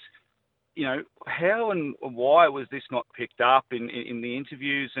kids, how and why was this not picked up in the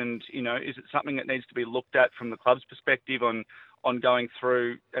interviews? And, is it something that needs to be looked at from the club's perspective on going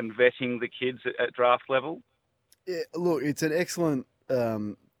through and vetting the kids at draft level? Yeah, look, it's an excellent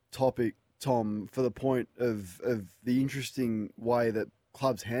topic, Tom, for the point of the interesting way that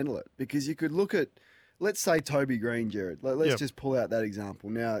clubs handle it. Because you could look at, let's say, Toby Green, Gerard. Let's just pull out that example.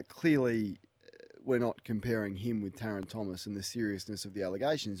 Now, clearly, we're not comparing him with Taron Thomas and the seriousness of the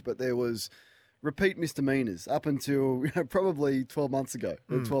allegations, but there was repeat misdemeanours up until probably 12 months ago,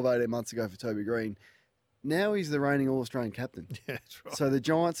 12, 18 months ago for Toby Green. Now he's the reigning All-Australian captain. Yeah, that's right. So the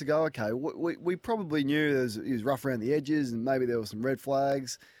Giants go, okay, we probably knew he was rough around the edges and maybe there were some red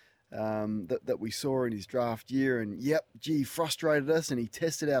flags that we saw in his draft year. And, frustrated us and he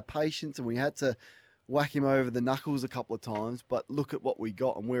tested our patience and we had to whack him over the knuckles a couple of times, but look at what we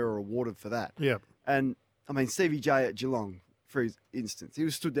got and we were rewarded for that. Yeah. And, Stevie J at Geelong, for his instance, he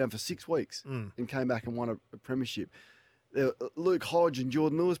was stood down for 6 weeks and came back and won a premiership. Luke Hodge and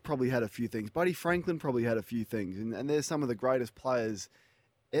Jordan Lewis probably had a few things. Buddy Franklin probably had a few things. And they're some of the greatest players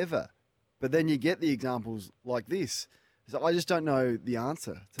ever. But then you get the examples like this. So I just don't know the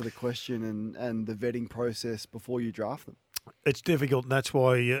answer to the question and the vetting process before you draft them. It's difficult, and that's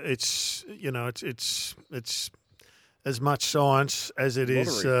why it's as much science as it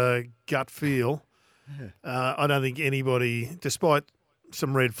is gut feel. Yeah. I don't think anybody, despite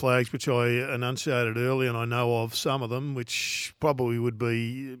some red flags, which I enunciated earlier, and I know of some of them, which probably would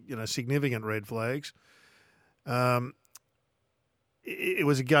be significant red flags. It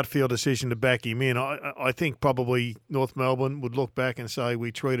was a gut feel decision to back him in. I think probably North Melbourne would look back and say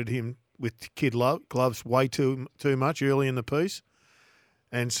we treated him with kid gloves way too much early in the piece,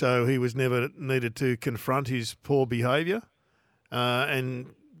 and so he was never needed to confront his poor behaviour.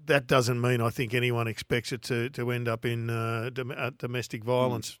 And that doesn't mean I think anyone expects it to end up in a domestic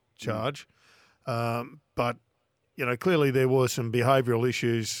violence charge. But clearly there were some behavioural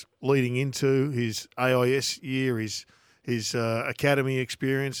issues leading into his AIS year, his academy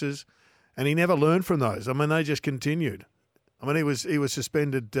experiences, and he never learned from those. They just continued. He was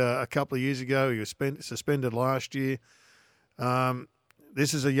suspended a couple of years ago. He was suspended last year.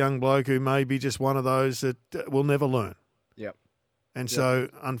 This is a young bloke who may be just one of those that will never learn. Yep. And so,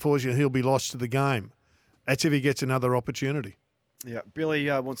 unfortunately, he'll be lost to the game. That's if he gets another opportunity. Yeah. Billy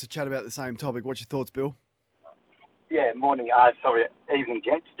wants to chat about the same topic. What's your thoughts, Bill? Yeah, morning. Evening,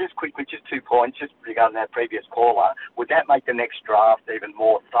 gents. Just quickly, just 2 points, just regarding that previous caller. Would that make the next draft even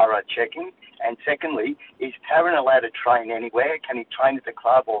more thorough checking? And secondly, is Taron allowed to train anywhere? Can he train at the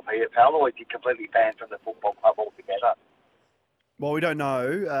club or VFL, or is he completely banned from the football club altogether? Well, we don't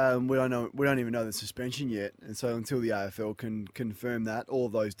know. We don't even know the suspension yet, and so until the AFL can confirm that, all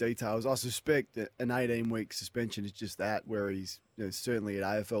of those details, I suspect that an 18-week suspension is just that, where he's certainly at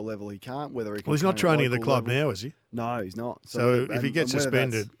AFL level he can't. Whether he can he's not training at the club now, is he? No, he's not. So if he gets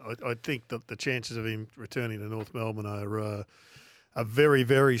suspended, I think that the chances of him returning to North Melbourne are very,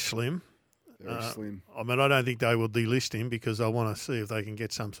 very slim. Very slim. I don't think they will delist him because they want to see if they can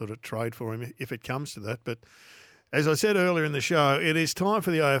get some sort of trade for him if it comes to that. But as I said earlier in the show, it is time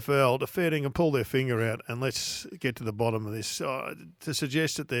for the AFL to fair dinkum and pull their finger out and let's get to the bottom of this. To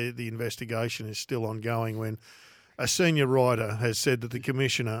suggest that the investigation is still ongoing when a senior writer has said that the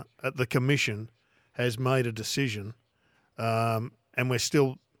commission has made a decision, and we're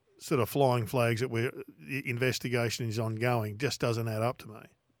still sort of flying flags that the investigation is ongoing, just doesn't add up to me.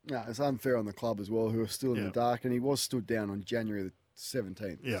 No, it's unfair on the club as well, who are still in the dark, and he was stood down on January the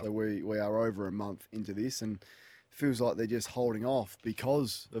 17th. Yeah. So we are over a month into this, and feels like they're just holding off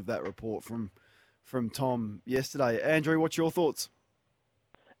because of that report from Tom yesterday. Andrew, what's your thoughts?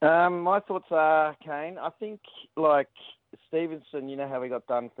 My thoughts are, Kane, I think like Stevenson, you know how he got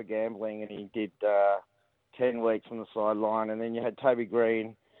done for gambling and he did 10 weeks on the sideline, and then you had Toby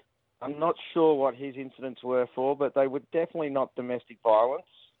Green. I'm not sure what his incidents were for, but they were definitely not domestic violence.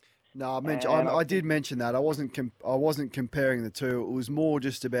 No, I did mention that. I wasn't comparing the two. It was more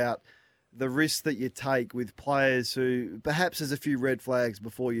just about the risk that you take with players who perhaps there's a few red flags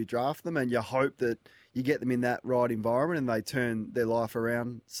before you draft them, and you hope that you get them in that right environment and they turn their life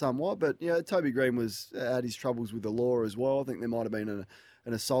around somewhat. But Toby Green had his troubles with the law as well. I think there might have been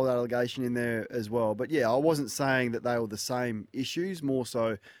an assault allegation in there as well. But I wasn't saying that they were the same issues. More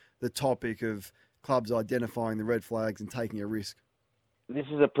so, the topic of clubs identifying the red flags and taking a risk. This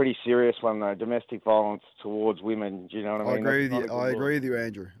is a pretty serious one, though. Domestic violence towards women. Do you know what I mean? I agree with you,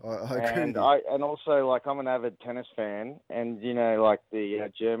 Andrew. I agree with you. And also, like, I'm an avid tennis fan, and like the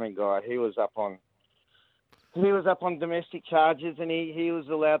German guy, he was up on domestic charges, and he was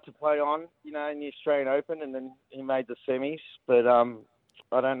allowed to play on, in the Australian Open, and then he made the semis. But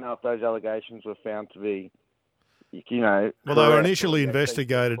I don't know if those allegations were found to be, Well, they were initially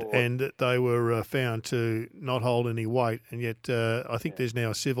investigated and they were found to not hold any weight, and yet I think there's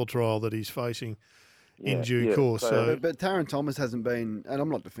now a civil trial that he's facing in due course. But Taron Thomas hasn't been, and I'm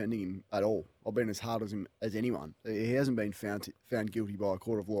not defending him at all. I've been as hard as him as anyone. He hasn't been found guilty by a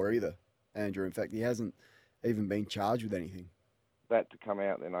court of law either, Andrew. In fact, he hasn't even been charged with anything. That to come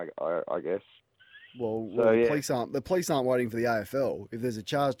out then, I guess. Well, the police aren't waiting for the AFL. If there's a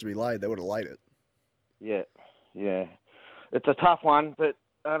charge to be laid, they would have laid it. Yeah. It's a tough one, but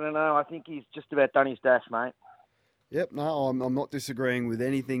I don't know. I think he's just about done his dash, mate. Yep, no, I'm not disagreeing with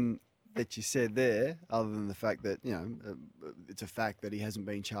anything that you said there, other than the fact that, it's a fact that he hasn't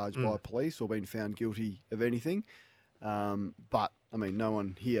been charged by police or been found guilty of anything. But, I mean, no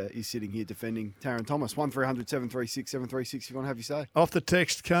one here is sitting here defending Taron Thomas. 1300 736 736 if you want to have your say. Off the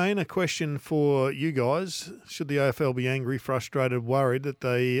text, Kane, a question for you guys. Should the AFL be angry, frustrated, worried that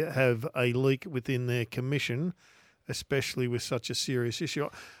they have a leak within their commission, especially with such a serious issue?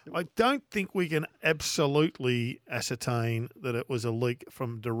 I don't think we can absolutely ascertain that it was a leak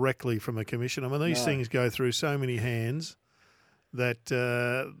directly from a commission. I mean, these things go through so many hands that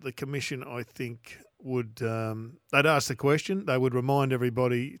the commission, I think, would they'd ask the question. They would remind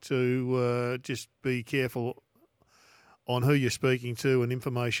everybody to just be careful on who you're speaking to and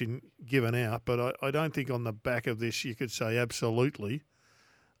information given out. But I don't think on the back of this you could say absolutely,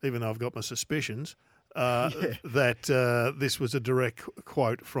 even though I've got my suspicions, that this was a direct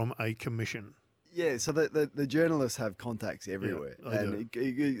quote from a commission. Yeah, so the journalists have contacts everywhere, and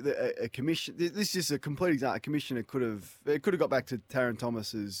a commission. This is just a complete example. A commissioner could have got back to Taron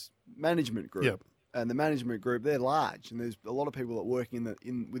Thomas's management group. Yep. And the management group, they're large, and there's a lot of people that work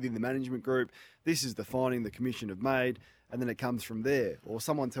within the management group. This is the finding the commission have made, and then it comes from there. Or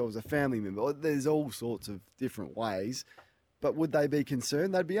someone tells a family member. There's all sorts of different ways. But would they be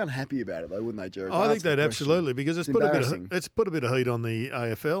concerned? They'd be unhappy about it, though, wouldn't they, Gerard? I think they'd absolutely, because it's put a bit of heat on the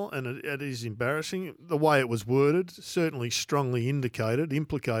AFL, and it is embarrassing. The way it was worded certainly strongly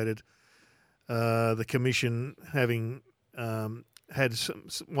implicated the commission having had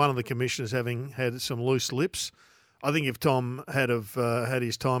one of the commissioners having had some loose lips. I think if Tom had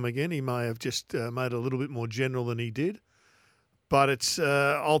his time again, he may have just made it a little bit more general than he did. But it's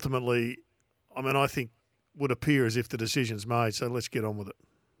ultimately, I think, would appear as if the decision's made. So let's get on with it.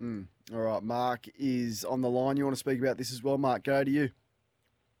 All right, Mark is on the line. You want to speak about this as well, Mark? Go to you.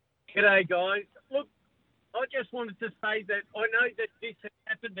 G'day, guys. Look, I just wanted to say that I know that this has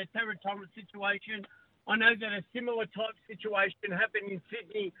happened, the Taron Thomas situation. I know that a similar type situation happened in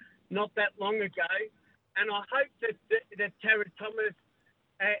Sydney not that long ago, and I hope that Taron Thomas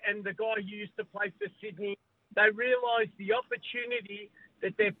and the guy who used to play for Sydney, they realise the opportunity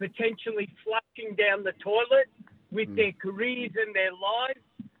that they're potentially flushing down the toilet with their careers and their lives,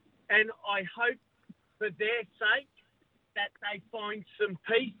 and I hope for their sake that they find some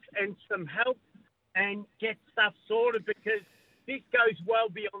peace and some help and get stuff sorted, because this goes well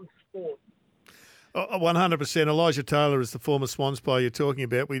beyond sport. 100%. Elijah Taylor is the former Swans player you're talking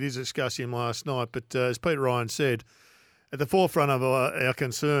about. We did discuss him last night, but as Peter Ryan said, at the forefront of our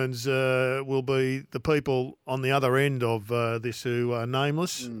concerns will be the people on the other end of this who are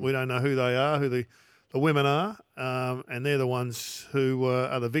nameless. We don't know who they are, who the women are, and they're the ones who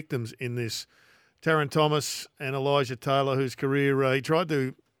are the victims in this. Taron Thomas and Elijah Taylor, whose career he tried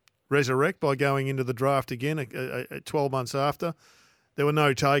to resurrect by going into the draft again 12 months after. There were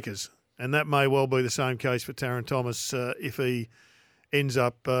no takers. And that may well be the same case for Taron Thomas if he ends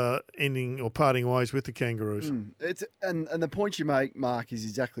up ending or parting ways with the Kangaroos. And the point you make, Mark, is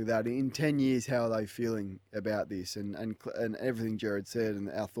exactly that. In 10 years, how are they feeling about this? And everything Gerard said and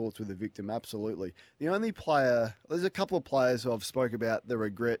our thoughts with the victim, absolutely. The only player, there's a couple of players who I've spoke about the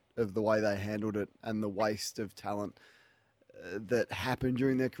regret of the way they handled it and the waste of talent that happened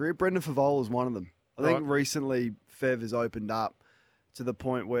during their career. Brendan Favola is one of them. I think recently Fev has opened up to the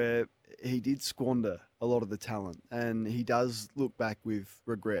point where he did squander a lot of the talent, and he does look back with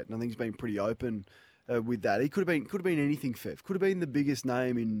regret. And I think he's been pretty open with that. He could have been anything. Fev could have been the biggest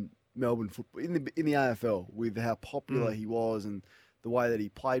name in Melbourne football in the AFL with how popular he was and the way that he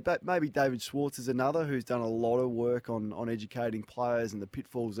played. But maybe David Schwartz is another who's done a lot of work on educating players and the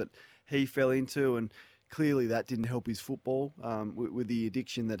pitfalls that he fell into, and clearly that didn't help his football with the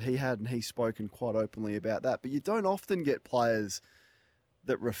addiction that he had, and he's spoken quite openly about that. But you don't often get players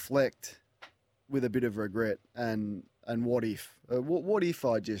that reflect with a bit of regret and what if. What if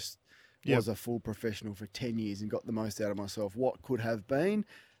I just was a full professional for 10 years and got the most out of myself? What could have been?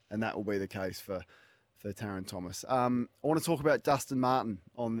 And that will be the case for Taron Thomas. I want to talk about Dustin Martin.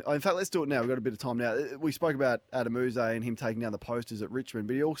 In fact, let's do it now. We've got a bit of time now. We spoke about Adam Uze and him taking down the posters at Richmond,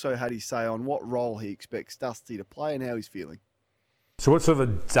 but he also had his say on what role he expects Dusty to play and how he's feeling. So what sort of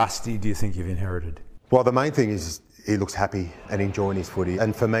a Dusty do you think you've inherited? Well, the main thing is he looks happy and enjoying his footy.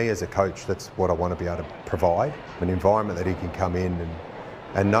 And for me as a coach, that's what I want to be able to provide, an environment that he can come in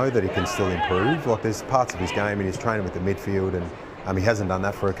and know that he can still improve. Like there's parts of his game and he's training with the midfield and he hasn't done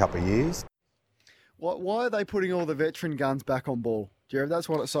that for a couple of years. Why are they putting all the veteran guns back on ball? Gerard, that's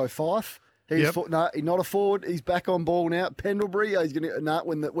what it's so Fife. He's not a forward. He's back on ball now. Pendlebury, he's going to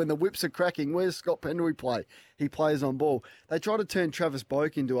when the whips are cracking. Where's Scott Pendlebury play? He plays on ball. They tried to turn Travis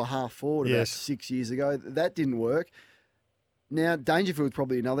Boak into a half forward about 6 years ago. That didn't work. Now Dangerfield's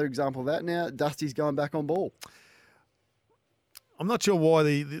probably another example of that. Now Dusty's going back on ball. I'm not sure why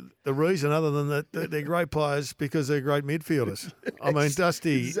the reason, other than that they're great players because they're great midfielders. I mean,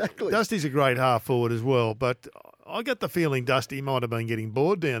 Dusty's a great half forward as well, but I get the feeling Dusty might have been getting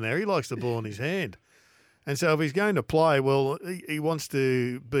bored down there. He likes the ball in his hand. And so if he's going to play, well, he wants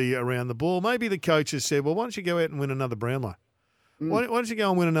to be around the ball. Maybe the coach has said, well, why don't you go out and win another Brownlow? Why don't you go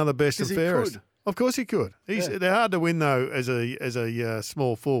and win another best and fairest? Of course he could. They're hard to win, though, as a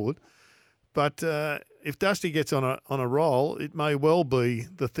small forward. But if Dusty gets on a roll, it may well be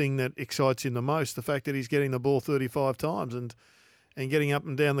the thing that excites him the most, the fact that he's getting the ball 35 times and getting up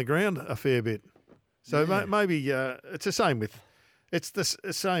and down the ground a fair bit. So maybe it's the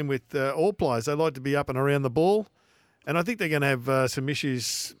same with all players. They like to be up and around the ball, and I think they're going to have some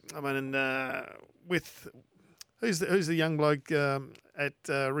issues. I mean, with who's the young bloke at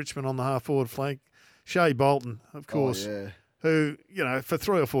Richmond on the half forward flank, Shea Bolton, of course. Oh, yeah. Who, for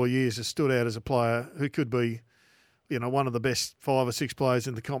 3 or 4 years has stood out as a player who could be, one of the best 5 or 6 players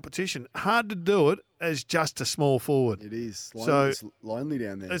in the competition. Hard to do it as just a small forward. It is. It's lonely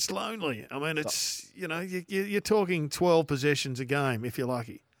down there. It's lonely. I mean, it's, you're talking 12 possessions a game if you're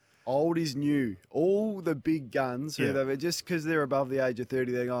lucky. Old is new. All the big guns, just because they're above the age of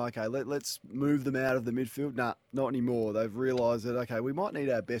 30, they're going, okay, let's move them out of the midfield. Nah, not anymore. They've realised that, okay, we might need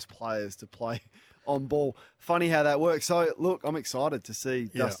our best players to play on ball. Funny how that works. So, look, I'm excited to see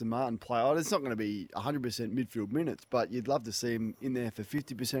Dustin Martin play. It's not going to be 100% midfield minutes, but you'd love to see him in there for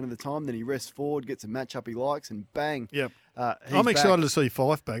 50% of the time. Then he rests forward, gets a matchup he likes, and bang. Yep. I'm excited to see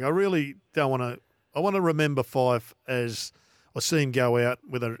Fife back. I really don't want to. I want to remember Fife as I see him go out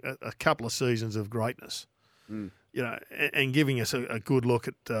with a couple of seasons of greatness. And giving us a good look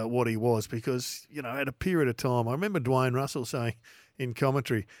at what he was, because, at a period of time, I remember Dwayne Russell saying in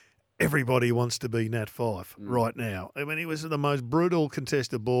commentary, everybody wants to be Nat Fife right now. I mean, he was the most brutal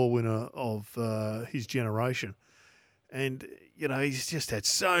contested ball winner of his generation. And, he's just had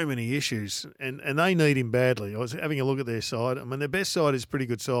so many issues, and they need him badly. I was having a look at their side. I mean, their best side is a pretty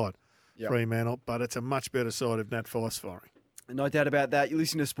good side, Fremantle, but it's a much better side if Nat Fife's firing. No doubt about that. You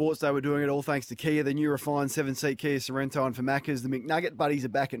listen to Sportsday. We're doing it all thanks to Kia, the new refined 7-seat Kia Sorrento, and for Macca's. The McNugget buddies are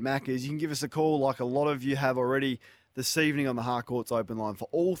back at Macca's. You can give us a call like a lot of you have already this evening on the Harcourts open line for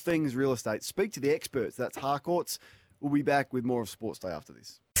all things real estate. Speak to the experts. That's Harcourts. We'll be back with more of Sportsday after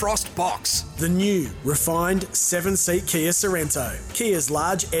this. Frost Box. The new refined 7-seat Kia Sorrento. Kia's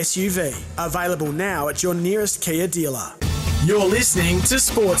large SUV. Available now at your nearest Kia dealer. You're listening to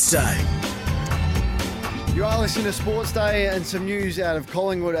Sportsday. You are listening to Sports Day, and some news out of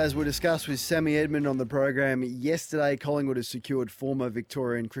Collingwood as we discussed with Sammy Edmund on the program yesterday. Collingwood has secured former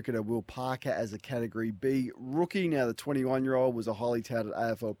Victorian cricketer Will Parker as a Category B rookie. Now, the 21-year-old was a highly touted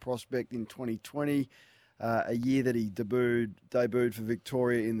AFL prospect in 2020, a year that he debuted for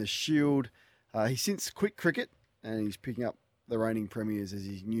Victoria in the Shield. He's since quit cricket, and he's picking up the reigning premiers as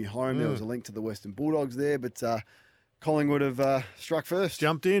his new home. There was a link to the Western Bulldogs there, but Collingwood have struck first.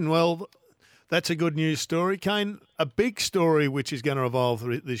 Jumped in. Well, that's a good news story. Kane, a big story which is going to evolve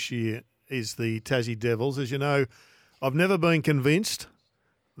this year is the Tassie Devils. As you know, I've never been convinced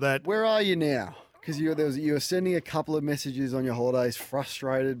that... Where are you now? Because you were sending a couple of messages on your holidays,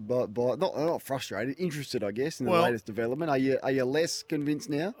 frustrated, but not frustrated, interested, I guess, in the latest development. Are you less convinced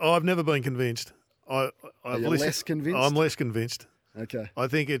now? Oh, I've never been convinced. Are you less convinced? I'm less convinced. Okay. I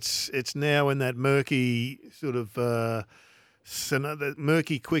think it's now in that murky sort of... that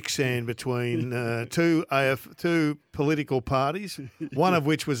murky quicksand between two political parties, one of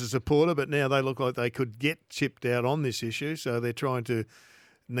which was a supporter, but now they look like they could get chipped out on this issue, so they're trying to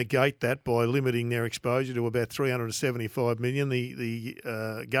negate that by limiting their exposure to about 375 million.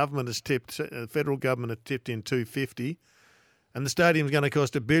 The government has tipped, federal government has tipped in 250, and the stadium's going to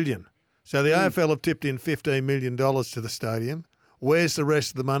cost $1 billion. So the AFL have tipped in $15 million to the stadium. Where's the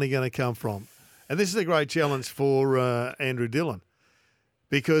rest of the money going to come from? And this is a great challenge for Andrew Dillon,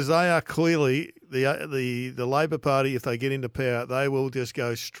 because they are clearly the Labor Party. If they get into power, they will just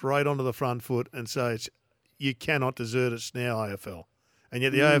go straight onto the front foot and say you cannot desert us now, AFL. And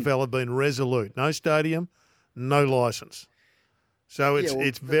yet the AFL have been resolute. No stadium, no licence. So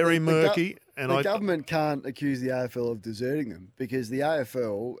it's very murky. The government can't accuse the AFL of deserting them, because the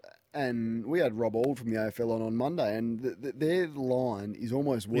AFL, and we had Rob Auld from the AFL on Monday, and their line is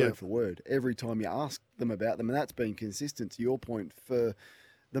almost word for word every time you ask them about them, and that's been consistent, to your point, for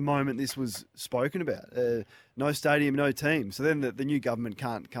the moment this was spoken about. No stadium, no team. So then the new government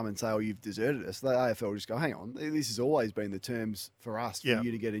can't come and say, oh, you've deserted us. The AFL will just go, hang on, this has always been the terms for us, for you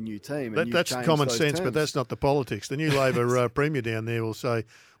to get a new team. And that's common sense, terms. But that's not the politics. The new Labor Premier down there will say,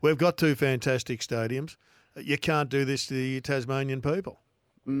 we've got 2 fantastic stadiums. You can't do this to the Tasmanian people.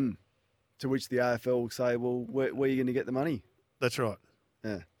 To which the AFL will say, well, where are you going to get the money? That's right.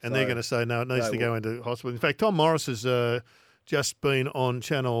 Yeah. And they're going to say, no, it needs to go into hospital. In fact, Tom Morris has just been on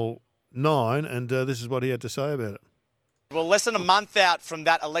Channel 9, and this is what he had to say about it. Well, less than a month out from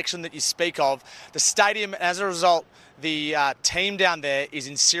that election that you speak of, the stadium, as a result, the team down there is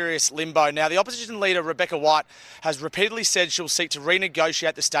in serious limbo. Now, the opposition leader, Rebecca White, has repeatedly said she'll seek to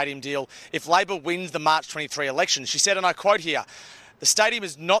renegotiate the stadium deal if Labor wins the March 23 election. She said, and I quote here, "The stadium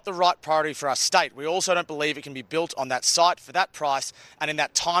is not the right priority for our state. We also don't believe it can be built on that site for that price and in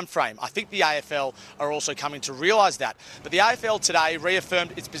that time frame." I think the AFL are also coming to realise that. But the AFL today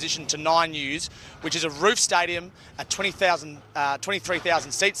reaffirmed its position to Nine News, which is a roof stadium, a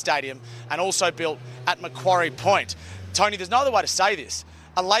 23,000 seat stadium, and also built at Macquarie Point. Tony, there's no other way to say this.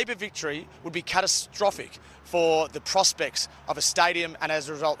 A Labor victory would be catastrophic for the prospects of a stadium and, as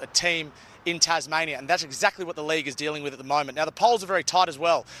a result, a team in Tasmania, and that's exactly what the league is dealing with at the moment. Now, the polls are very tight as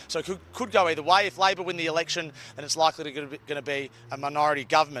well, so it could go either way. If Labor win the election, then it's likely going to be a minority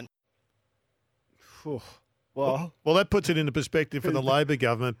government. Well, that puts it into perspective for the Labor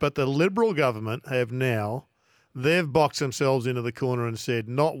government, but the Liberal government they've boxed themselves into the corner and said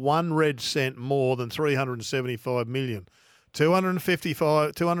not one red cent more than $375 million.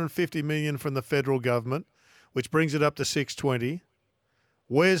 $250 million from the federal government, which brings it up to $620.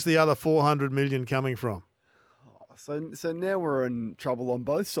 Where's the other $400 million coming from? So now we're in trouble on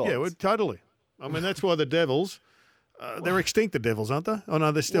both sides. Yeah, totally. I mean, that's why the Devils, they're extinct, the Devils, aren't they? Oh,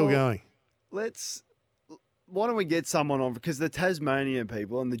 no, they're still going. Why don't we get someone on? Because the Tasmanian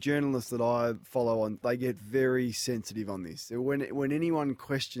people and the journalists that I follow on, they get very sensitive on this. When anyone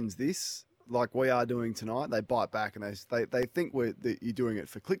questions this, like we are doing tonight, they bite back and they think that you're doing it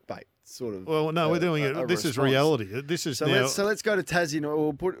for clickbait, sort of. Well, no, we're doing it. This is reality. This is now. Let's go to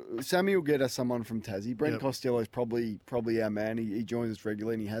Tassie. Sammy will get us someone from Tassie. Brent Costello's probably our man. He joins us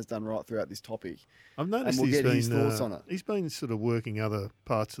regularly and he has done right throughout this topic. I've noticed and we'll get his thoughts on it. He's been sort of working other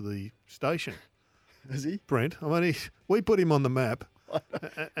parts of the station. Has he? Brent. I mean, we put him on the map.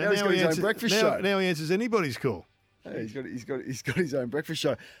 Now he's got his own breakfast show. Now he answers anybody's call. Hey, he's got his own breakfast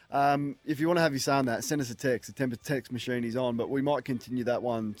show. If you want to have your say on that, send us a text. The Temper text machine is on, but we might continue that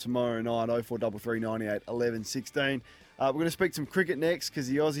one tomorrow night. 0433 98 11 16. We're going to speak some cricket next because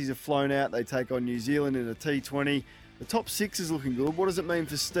the Aussies have flown out. They take on New Zealand in a T20. The top 6 is looking good. What does it mean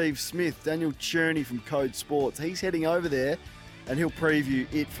for Steve Smith? Daniel Cherney from Code Sports. He's heading over there, and he'll preview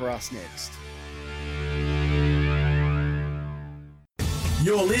it for us next.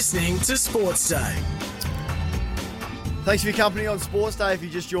 You're listening to Sportsday. Thanks for your company on Sports Day. If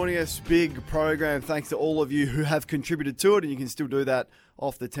you're just joining us, big program. Thanks to all of you who have contributed to it, and you can still do that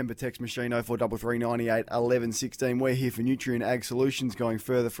off the Temper text machine 0433 98 11 16. We're here for Nutrient Ag Solutions, going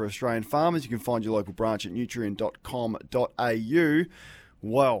further for Australian farmers. You can find your local branch at nutrient.com.au.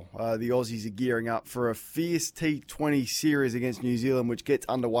 Well, the Aussies are gearing up for a fierce T20 series against New Zealand, which gets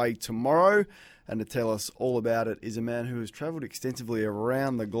underway tomorrow. And to tell us all about it is a man who has travelled extensively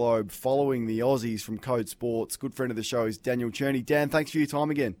around the globe following the Aussies from Code Sports. Good friend of the show is Daniel Cherney. Dan, thanks for your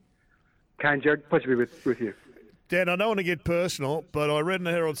time again. Kane, Gerard, pleasure to be with you. Dan, I don't want to get personal, but I read in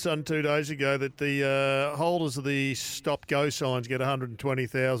the Herald Sun 2 days ago that the holders of the stop-go signs get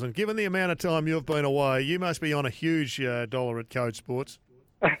 $120,000. Given the amount of time you've been away, you must be on a huge dollar at Code Sports.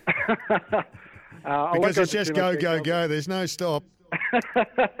 Because it's just go, go, go. There's no stop.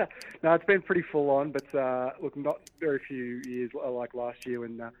 No, it's been pretty full on, but look, not very few years like last year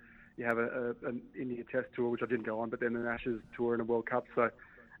when you have an India Test tour, which I didn't go on, but then an Ashes tour and a World Cup. So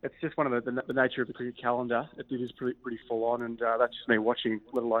it's just one of the nature of the cricket calendar. It is pretty full on, and that's just me watching,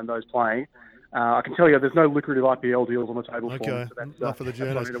 let alone those playing. I can tell you there's no lucrative IPL deals on the table for me. So that's, not for the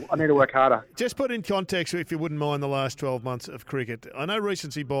journalists. I need to work harder. Just put in context, if you wouldn't mind, the last 12 months of cricket. I know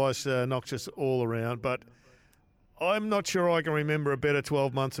recency bias knocks us all around, but I'm not sure I can remember a better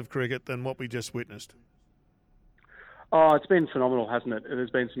 12 months of cricket than what we just witnessed. Oh, it's been phenomenal, hasn't it? There's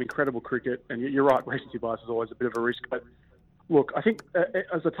been some incredible cricket, and you're right, recency bias is always a bit of a risk. But look, I think,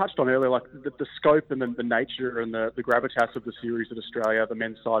 as I touched on earlier, like the scope and the nature and the gravitas of the series that Australia, the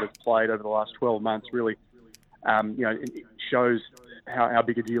men's side, has played over the last 12 months really, it shows how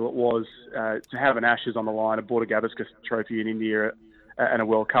big a deal it was to have an Ashes on the line, a Border Gavaskar Trophy in India, and a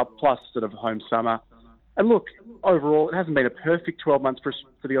World Cup, plus sort of home summer. And look, overall, it hasn't been a perfect 12 months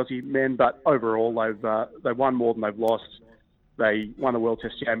for the Aussie men, but overall, they've won more than they've lost. They won the World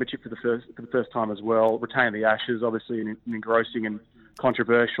Test Championship for the first time as well, retained the Ashes, obviously an engrossing and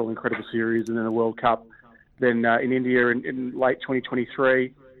controversial, incredible series, and then the World Cup. Then in India in late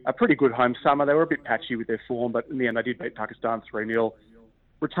 2023, a pretty good home summer. They were a bit patchy with their form, but in the end, they did beat Pakistan 3-0.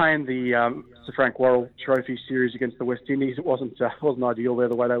 Retained the Sir Frank Worrell Trophy series against the West Indies. It wasn't ideal there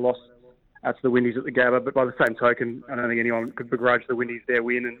the way they lost to the Windies at the Gabba, but by the same token, I don't think anyone could begrudge the Windies their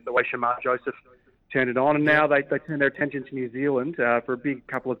win and the way Shamar Joseph turned it on. And now they turn their attention to New Zealand for a big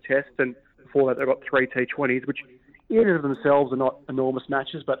couple of tests, and before that they've got 3 T20s, which in and of themselves are not enormous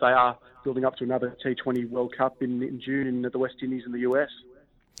matches, but they are building up to another T20 World Cup in June in the West Indies and the US.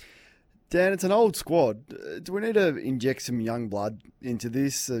 Dan, it's an old squad. Do we need to inject some young blood into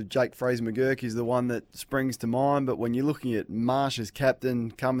this? Jake Fraser-McGurk is the one that springs to mind, but when you're looking at Marsh as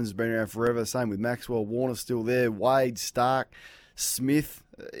captain, Cummins has been around forever, same with Maxwell, Warner's still there, Wade, Stark, Smith,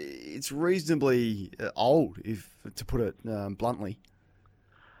 it's reasonably old, to put it bluntly.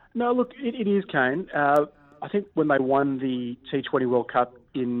 No, look, it is, Kane. I think when they won the T20 World Cup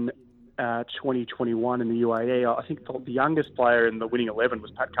in 2021 in the UAE, I think the youngest player in the winning 11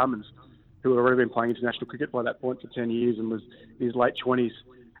 was Pat Cummins, who had already been playing international cricket by that point for 10 years and was in his late 20s.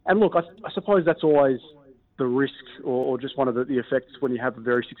 And look, I suppose that's always the risk or just one of the effects when you have a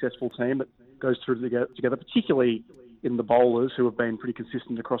very successful team that goes through together, particularly in the bowlers who have been pretty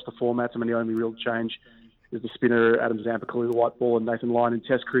consistent across the formats. I mean, the only real change is the spinner, Adam Zampa, the white ball, and Nathan Lyon in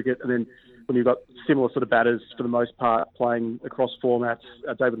Test cricket. And then when you've got similar sort of batters for the most part playing across formats,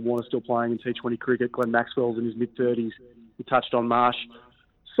 David Warner still playing in T20 cricket, Glenn Maxwell's in his mid-30s, you touched on Marsh.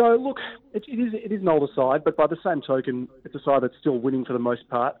 So, look, it is an older side, but by the same token, it's a side that's still winning for the most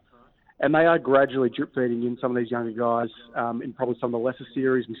part. And they are gradually drip-feeding in some of these younger guys in probably some of the lesser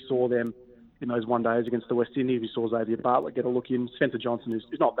series. We saw them in those one days against the West Indies. We saw Xavier Bartlett get a look in. Spencer Johnson is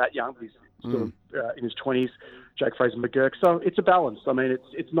not that young. He's still in his 20s. Jake Fraser-McGurk. So it's a balance. I mean,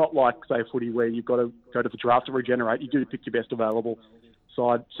 it's not like, say, footy where you've got to go to the draft to regenerate. You do pick your best available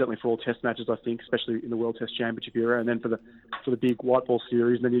side, certainly for all Test matches, I think, especially in the World Test Championship era, and then for the big white ball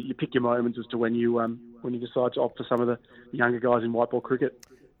series. And then you pick your moments as to when you decide to opt for some of the younger guys in white ball cricket.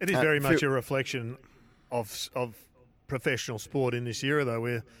 It is very much a reflection of professional sport in this era, though,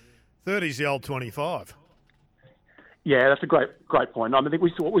 where 30's the old 25. Yeah, that's a great point. I think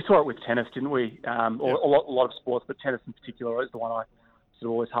we saw it with tennis, didn't we? A lot of sports, but tennis in particular is the one I sort of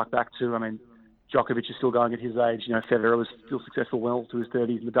always hark back to. I mean, Djokovic is still going at his age. You know, Federer was still successful well to his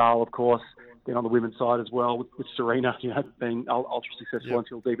 30s. Nadal, of course, then on the women's side as well with Serena, being ultra successful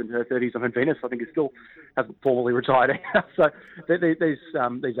until deep into her 30s. I mean, Venus, I think, still hasn't formally retired. So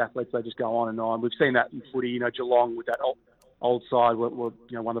these athletes, they just go on and on. We've seen that in footy. Geelong with that old side won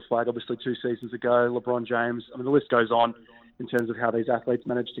the flag obviously 2 seasons ago. LeBron James. I mean, the list goes on in terms of how these athletes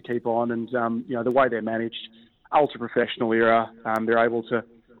manage to keep on, and the way they're managed, ultra professional era. They're able to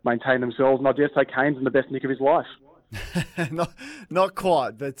maintain themselves, and I dare say Kane's in the best nick of his life. Not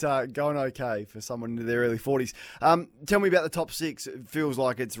quite, but going okay for someone in their early 40s. Tell me about the top 6. It feels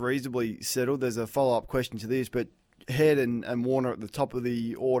like it's reasonably settled. There's a follow-up question to this, but Head and Warner at the top of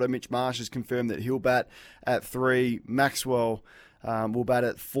the order. Mitch Marsh has confirmed that he'll bat at 3. Maxwell will bat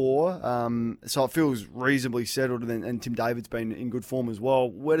at 4. So it feels reasonably settled, and Tim David's been in good form as well.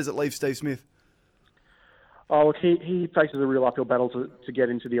 Where does it leave Steve Smith? Oh, look, he faces a real uphill battle to get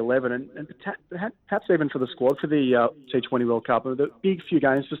into the 11, and perhaps even for the squad for the T20 World Cup. The big few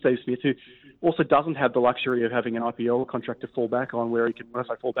games for Steve Smith, who also doesn't have the luxury of having an IPL contract to fall back on, where he can, when I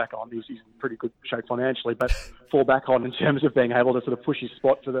say fall back on, he's in pretty good shape financially, but fall back on in terms of being able to sort of push his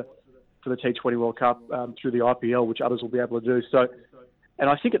spot for the T20 World Cup through the IPL, which others will be able to do. So, and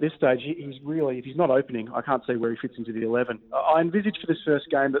I think at this stage, he's really, if he's not opening, I can't see where he fits into the 11. I envisage for this first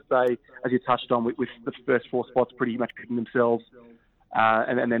game that they, as you touched on, with the first 4 spots pretty much picking themselves,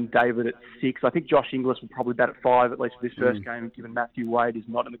 and then David at 6. I think Josh Inglis will probably bat at 5, at least for this first game, given Matthew Wade is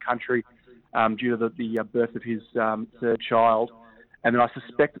not in the country due to the birth of his third child. And then I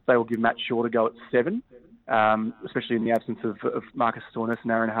suspect that they will give Matt Short a go at 7, especially in the absence of Marcus Stoinis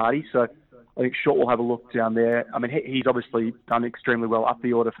and Aaron Hardy. So I think Short will have a look down there. I mean, he's obviously done extremely well up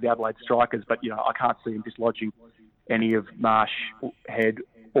the order for the Adelaide strikers, but, I can't see him dislodging any of Marsh, Head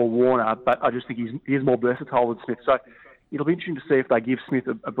or Warner, but I just think he is more versatile than Smith. So it'll be interesting to see if they give Smith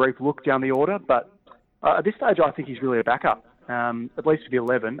a brief look down the order, but at this stage I think he's really a backup, at least for the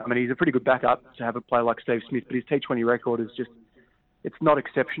 11. I mean, he's a pretty good backup to have a player like Steve Smith, but his T20 record is just, it's not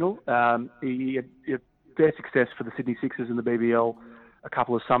exceptional. He had fair success for the Sydney Sixers in the BBL a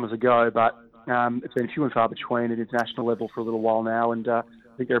couple of summers ago, but it's been few and far between at international level for a little while now, and I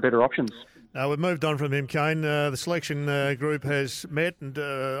think there are better options. We've moved on from him, Kane. The selection group has met, and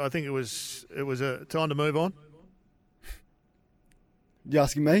I think it was a time to move on. You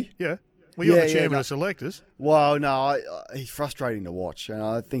asking me? Yeah. Well, you're the chairman of selectors. Well, no, he's frustrating to watch, and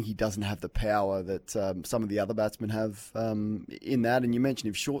I think he doesn't have the power that some of the other batsmen have in that. And you mentioned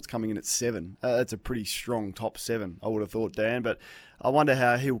if Short's coming in at 7, that's a pretty strong top 7, I would have thought, Dan. But I wonder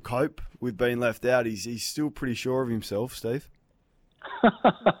how he'll cope with being left out. He's still pretty sure of himself, Steve.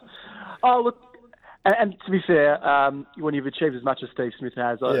 Oh, look, and to be fair, when you've achieved as much as Steve Smith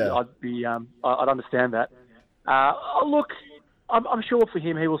has, I'd understand that. Look, I'm sure for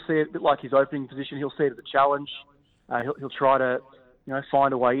him, he will see it a bit like his opening position. He'll see it as a challenge. He'll try to,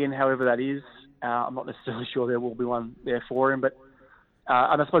 find a way in, however that is. I'm not necessarily sure there will be one there for him, but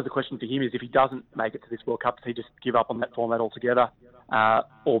and I suppose the question for him is if he doesn't make it to this World Cup, does he just give up on that format altogether?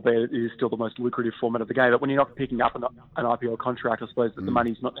 Albeit it is still the most lucrative format of the game. But when you're not picking up an IPL contract, I suppose that the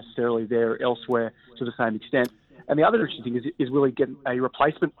money's not necessarily there elsewhere to the same extent. And the other interesting thing is will he get a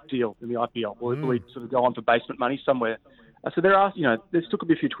replacement deal in the IPL? Will he sort of go on for basement money somewhere? So there are, there still could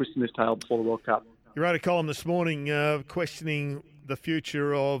be a few twists in this tale before the World Cup. You wrote a column this morning questioning the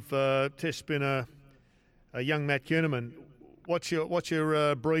future of Test spinner young Matt Kuhnemann. What's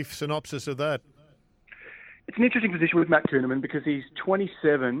your brief synopsis of that? It's an interesting position with Matt Kuhnemann because he's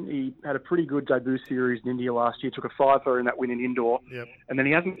 27. He had a pretty good debut series in India last year, took a 5-for in that win in indoor, and then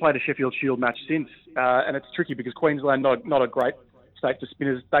he hasn't played a Sheffield Shield match since. And it's tricky because Queensland, not a great state for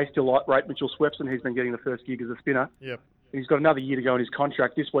spinners. They still rate Mitchell Swepson, who's been getting the first gig as a spinner. He's got another year to go in his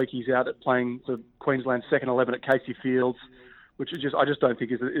contract. This week he's out at playing for Queensland's second 11 at Casey Fields, which I just don't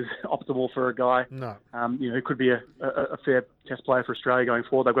think is optimal for a guy. No. Who could be a fair Test player for Australia going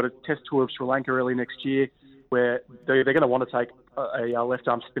forward. They've got a Test tour of Sri Lanka early next year, where they're going to want to take a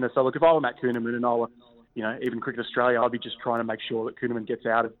left-arm spinner. So look, if I were Matt Kuhnemann and I were, even Cricket Australia, I'd be just trying to make sure that Kuhnemann gets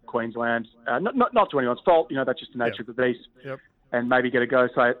out of Queensland. Not to anyone's fault, that's just the nature of the beast. And maybe get a go,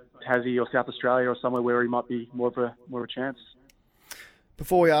 say, at Tassie or South Australia or somewhere where he might be more of a chance.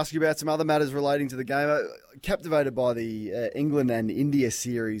 Before we ask you about some other matters relating to the game, captivated by the England and India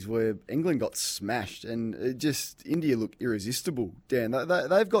series where England got smashed and India looked irresistible, Dan.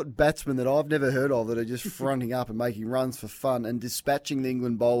 They've got batsmen that I've never heard of that are just fronting up and making runs for fun and dispatching the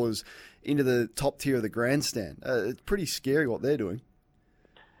England bowlers into the top tier of the grandstand. It's pretty scary what they're doing.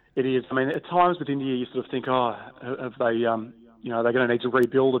 It is. I mean, at times with India, you sort of think, have they, they're going to need to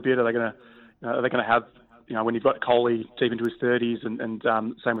rebuild a bit. Are they going to have, when you've got Kohli deep into his 30s and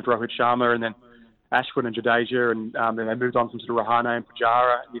same with Rohit Sharma and then Ashwin and Jadeja and then they moved on from sort of Rahane and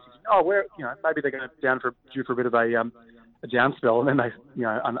Pujara. And you think, maybe they're going to due for a bit of a down spell, and then they,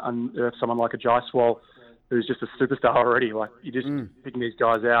 unearth someone like a Jaiswal who's just a superstar already. Like you're just picking these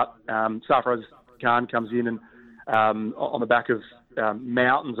guys out. Sarfaraz Khan comes in and on the back of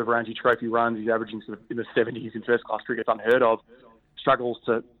mountains of Ranji Trophy runs, he's averaging sort of in the 70s in first class cricket, unheard of. Struggles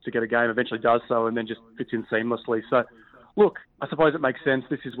to get a game, eventually does so, and then just fits in seamlessly. So, look, I suppose it makes sense.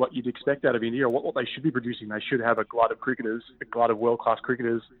 This is what you'd expect out of India, or what they should be producing. They should have a glut of cricketers, a glut of world-class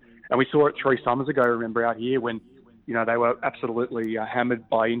cricketers. And we saw it 3 summers ago, remember, out here when, they were absolutely hammered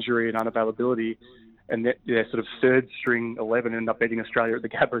by injury and unavailability. And their sort of third-string 11 ended up beating Australia at the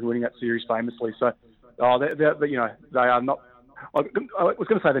Gabba and winning that series famously. So, they are not... I was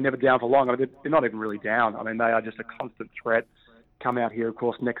going to say they're never down for long. I mean, they're not even really down. I mean, they are just a constant threat. Come out here, of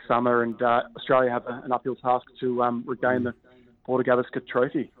course, next summer, and Australia have an uphill task to regain the Porter Gavaskar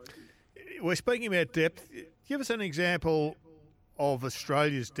Trophy. We're speaking about depth. Give us an example of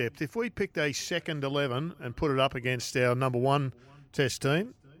Australia's depth. If we picked a second 11 and put it up against our number 1 Test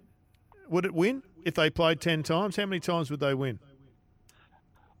team, would it win? If they played 10 times, how many times would they win?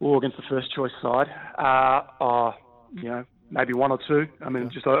 Well, against the first choice side, maybe 1 or 2. I mean,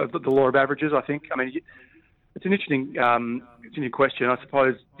 just the law of averages, I think. I mean, It's an interesting question. I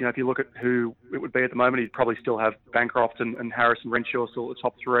suppose, if you look at who it would be at the moment, he'd probably still have Bancroft and Harrison Renshaw still at the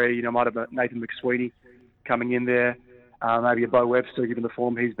top three. Might have a Nathan McSweeney coming in there. Maybe a Bo Webster, given the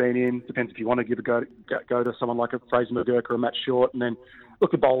form he's been in. Depends if you want to give a go to someone like a Fraser McGurk or a Matt Short. And then,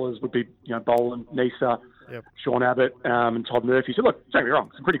 look, the bowlers would be, Boland, Nisa, Sean Abbott, and Todd Murphy. So, look, don't get me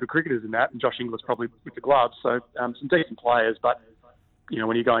wrong, some pretty good cricketers in that. And Josh Inglis probably with the gloves. So, some decent players. But,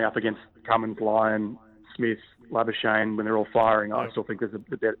 when you're going up against Cummins, Lyon, Smith, Labuschagne, when they're all firing, I still think there's a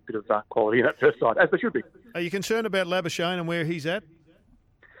bit of quality in that first side, as there should be. Are you concerned about Labuschagne and where he's at?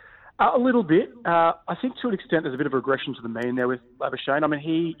 A little bit. I think to an extent there's a bit of regression to the mean there with Labuschagne. I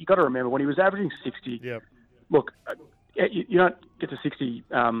mean, you got to remember, when he was averaging 60, look, you don't get to 60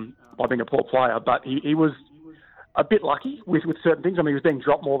 by being a poor player, but he was a bit lucky with certain things. I mean, he was being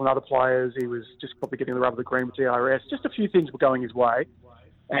dropped more than other players. He was just probably getting the rub of the green with DRS. Just a few things were going his way.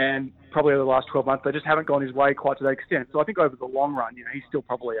 And probably over the last 12 months, they just haven't gone his way quite to that extent. So I think over the long run, he's still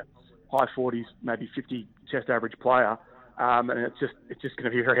probably a high 40s, maybe 50 test average player. And it's just going to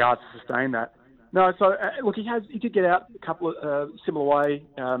be very hard to sustain that. No, so look, he did get out a couple of similar way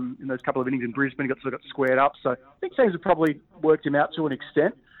in those couple of innings in Brisbane. He got squared up. So I think things have probably worked him out to an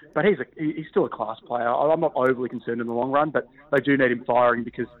extent. But he's still a class player. I'm not overly concerned in the long run, but they do need him firing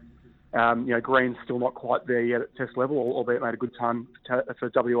because Green's still not quite there yet at test level, albeit made a good ton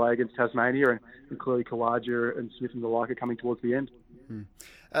for WA against Tasmania, and clearly Kawaja and Smith and the like are coming towards the end.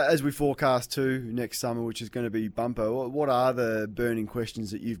 As we forecast to next summer, which is going to be bumper, what are the burning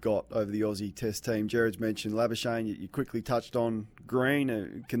questions that you've got over the Aussie Test team? Gerard's mentioned Labuschagne, you quickly touched on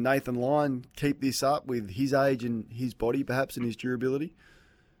Green. Can Nathan Lyon keep this up with his age and his body, perhaps, and his durability?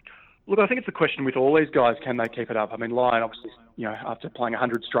 Look, I think it's a question with all these guys, can they keep it up? I mean, Lyon, obviously, after playing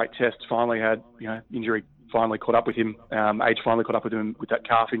 100 straight tests, finally had, injury finally caught up with him. Age finally caught up with him with that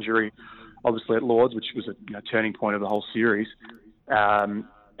calf injury, obviously at Lords, which was a turning point of the whole series. And,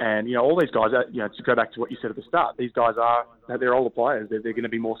 all these guys, to go back to what you said at the start, these guys they're older players. They're going to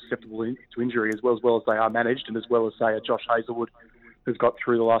be more susceptible to injury as well as they are managed, and as well as, say, a Josh Hazlewood who's got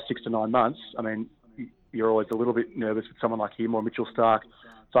through the last 6 to 9 months. I mean, you're always a little bit nervous with someone like him or Mitchell Stark,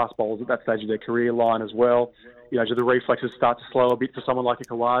 fast bowlers at that stage of their career. Line as well. Do the reflexes start to slow a bit for someone like a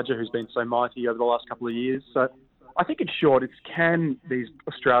Kawaja who's been so mighty over the last couple of years? So I think in short, can these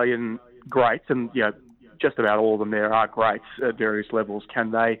Australian greats, and just about all of them there are greats at various levels,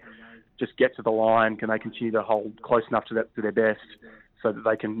 can they just get to the line? Can they continue to hold close enough to their best so that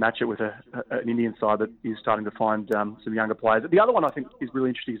they can match it with an Indian side that is starting to find some younger players? The other one I think is really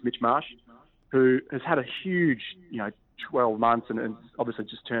interesting is Mitch Marsh, who has had a huge, 12 months and obviously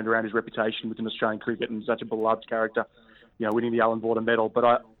just turned around his reputation within Australian cricket and such a beloved character, winning the Allan Border medal.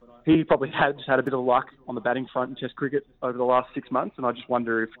 But he probably had a bit of luck on the batting front in Test cricket over the last 6 months, and I just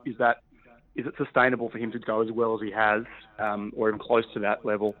wonder is it sustainable for him to go as well as he has, or even close to that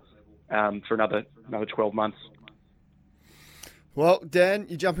level, for another 12 months? Well, Dan,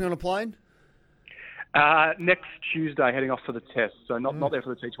 you jumping on a plane? Next Tuesday, heading off for the Test. So not there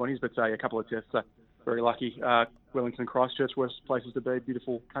for the T20s, but a couple of Tests. So very lucky. Wellington, Christchurch, worst places to be.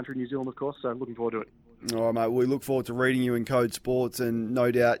 Beautiful country, New Zealand, of course. So looking forward to it. All right, mate. We look forward to reading you in Code Sports, and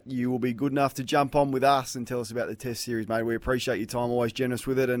no doubt you will be good enough to jump on with us and tell us about the Test series, mate. We appreciate your time, always generous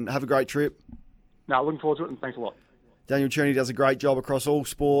with it, and have a great trip. No, looking forward to it, and thanks a lot. Daniel Cheney does a great job across all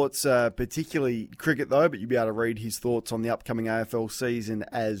sports, particularly cricket, though, but you'll be able to read his thoughts on the upcoming AFL season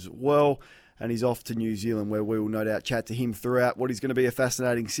as well. And he's off to New Zealand, where we will no doubt chat to him throughout what is going to be a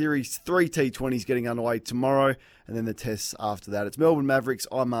fascinating series. 3 T20s getting underway tomorrow, and then the Tests after that. It's Melbourne Mavericks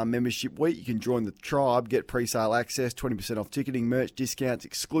IMAR Membership Week. You can join the tribe, get pre-sale access, 20% off ticketing, merch discounts,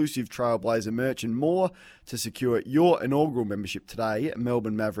 exclusive Trailblazer merch, and more to secure your inaugural membership today at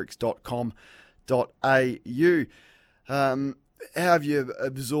melbournemavericks.com.au. How have you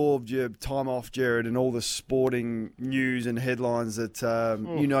absorbed your time off, Gerard, and all the sporting news and headlines that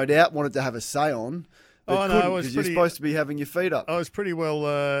you no doubt wanted to have a say on? But because you're supposed to be having your feet up. I was pretty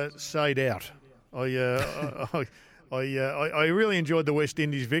well sayed out. I really enjoyed the West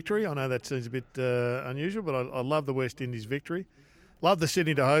Indies victory. I know that seems a bit unusual, but I love the West Indies victory. Love the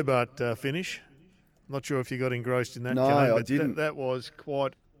Sydney to Hobart finish. Not sure if you got engrossed in that. No, Kane, I didn't. That was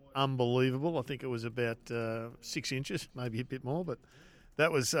quite unbelievable. I think it was about 6 inches, maybe a bit more, but that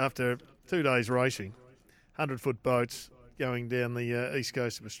was after 2 days racing, 100-foot boats going down the east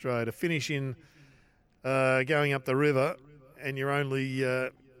coast of Australia to finish in going up the river, and you're only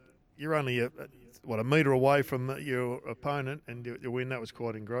a metre away from your opponent, and you win. That was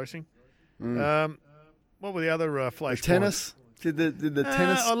quite engrossing. What were the other flash the tennis? Did the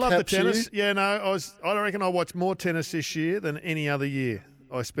tennis? I love the tennis. You? Yeah, no, I reckon I watched more tennis this year than any other year.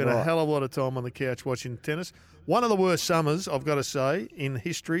 I spent a hell of a lot of time on the couch watching tennis. One of the worst summers, I've got to say, in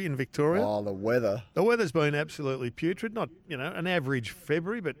history in Victoria. Oh, the weather. The weather's been absolutely putrid. Not, an average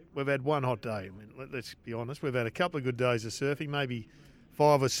February, but we've had one hot day. I mean, let's be honest. We've had a couple of good days of surfing, maybe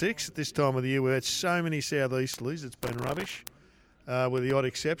 5 or 6 at this time of the year. We've had so many southeasterlies. It's been rubbish, with the odd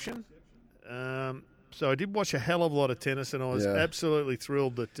exception. So I did watch a hell of a lot of tennis, and I was absolutely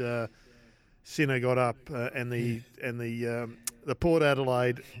thrilled that Sinner got up and the Port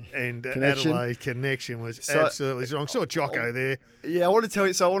Adelaide and Adelaide connection was absolutely strong. Saw Jocko there. Yeah, I want to tell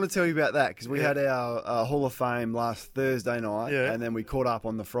you about that because we had our Hall of Fame last Thursday night, and then we caught up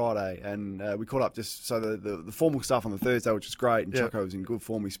on the Friday, and we caught up just so the formal stuff on the Thursday, which was great, and Jocko was in good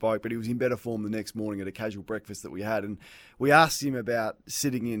form. We spoke, but he was in better form the next morning at a casual breakfast that we had, and we asked him about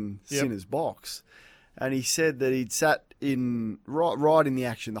sitting in Sinner's box. And he said that he'd sat in right in the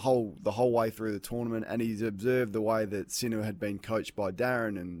action the whole way through the tournament, and he's observed the way that Sinner had been coached by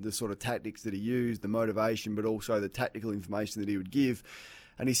Darren and the sort of tactics that he used, the motivation, but also the tactical information that he would give.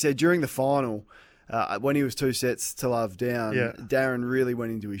 And he said during the final, when he was 2 sets to love down, Darren really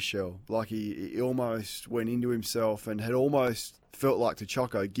went into his shell. Like he almost went into himself and had almost felt like to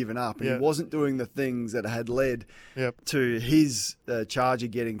Choco given up, and he wasn't doing the things that had led to his charger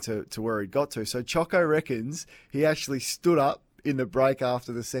getting to where he'd got to. So Choco reckons he actually stood up in the break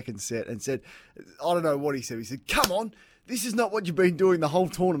after the second set and said, I don't know what he said. He said, "Come on, this is not what you've been doing the whole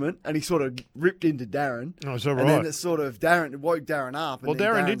tournament." And he sort of ripped into Darren. Oh, is that right? And then it sort of woke Darren up. Well,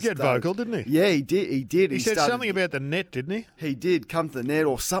 Darren did get vocal, didn't he? Yeah, he did. He said something about the net, didn't he? He did come to the net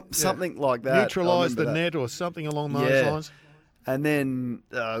or something like that. Neutralise the net or something along those lines. And then,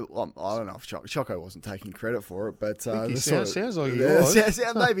 I don't know if Choco wasn't taking credit for it, but sounds like he was.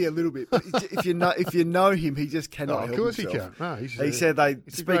 Maybe a little bit. But if you know him, he just cannot help himself. Of course he can. No, he said they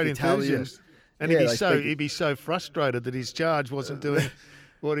speak Italian. And he'd be so frustrated that his charge wasn't doing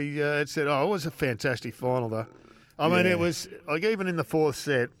what he had said. Oh, it was a fantastic final, though. I mean, it was, like, even in the 4th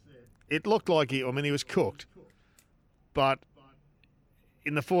set, it looked like he was cooked. But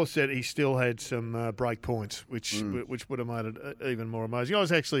in the 4th set, he still had some break points, which would have made it even more amazing. I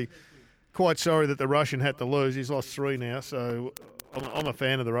was actually quite sorry that the Russian had to lose. He's lost 3 now, so I'm a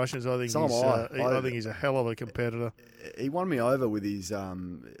fan of the Russians. I think I think he's a hell of a competitor. He won me over with his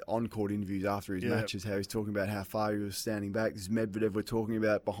on-court interviews after his matches, how he's talking about how far he was standing back. This Medvedev we're talking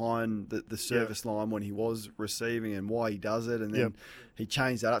about behind the service line when he was receiving and why he does it, and then he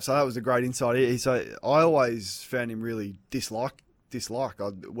changed that up. So that was a great insight. So I always found him really dislike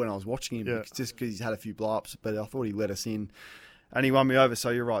when I was watching him, just because he's had a few blow-ups, but I thought he let us in. And he won me over, so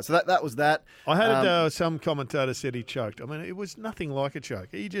you're right. So that was that. I had some commentator said he choked. I mean, it was nothing like a choke.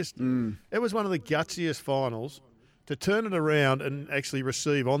 He just it was one of the gutsiest finals to turn it around and actually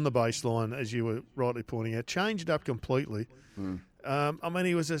receive on the baseline, as you were rightly pointing out, changed it up completely. I mean,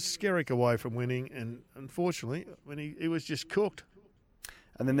 he was a skerrick away from winning, and unfortunately, he was just cooked.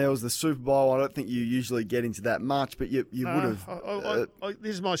 And then there was the Super Bowl. I don't think you usually get into that much, but you would have.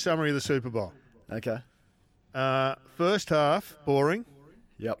 This is my summary of the Super Bowl. Okay. First half, boring.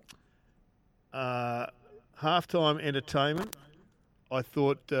 Yep. Halftime entertainment, I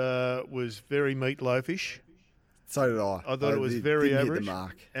thought was very meatloafish. So did I. I thought it was very average. Hit the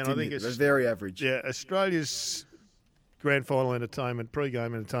mark. And I think it's very average. Yeah, Australia's grand final entertainment,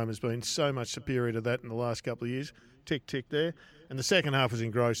 pre-game entertainment has been so much superior to that in the last couple of years. Tick, tick there. And the second half was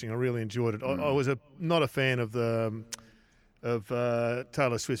engrossing. I really enjoyed it. I was not a fan of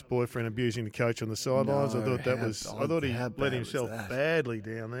Taylor Swift's boyfriend abusing the coach on the sidelines. I thought he let himself badly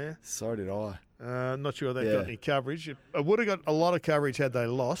down there. So did I. Not sure that got any coverage. It would have got a lot of coverage had they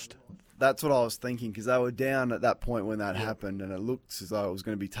lost. That's what I was thinking, because they were down at that point when that happened, and it looked as though it was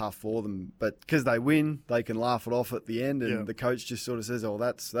going to be tough for them. But because they win, they can laugh it off at the end, and the coach just sort of says, "Oh,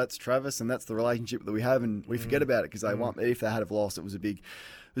 that's Travis, and that's the relationship that we have," and we forget about it because they won. If they had have lost, it was a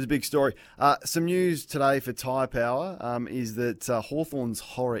big story. Some news today for Tyre Power is that Hawthorn's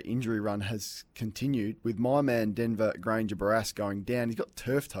horror injury run has continued, with my man Denver Granger Barras going down. He's got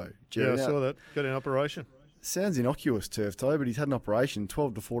turf toe. Gerard. Yeah, I saw that. Got an operation. Sounds innocuous, turf toe, but he's had an operation,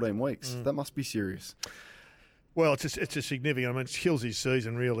 12 to 14 weeks. That must be serious. Well, it's a significant. I mean, it kills his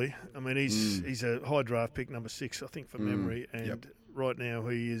season, really. I mean, he's a high draft pick, number 6, I think, from memory, and right now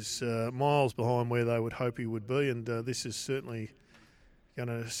he is miles behind where they would hope he would be, and this is certainly going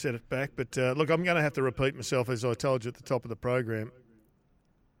to set it back. But look, I'm going to have to repeat myself, as I told you at the top of the program.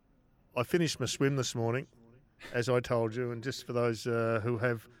 I finished my swim this morning, as I told you, and just for those who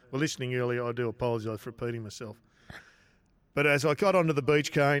were listening earlier, I do apologise for repeating myself. But as I got onto the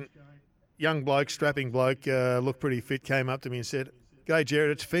beach, Kane, young bloke, strapping bloke, looked pretty fit, came up to me and said, "G'day,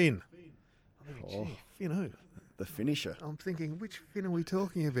 Gerard, it's Finn." I'm thinking, Finn who? the finisher. I'm thinking, which Finn are we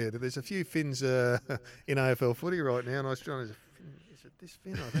talking about? There's a few Finns in AFL footy right now, and I was trying to. Is it this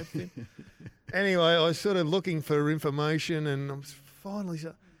Finn or that Finn? Anyway, I was sort of looking for information, and I'm finally.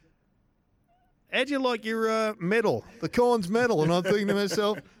 How'd you like your medal, the Corns medal? And I'm thinking to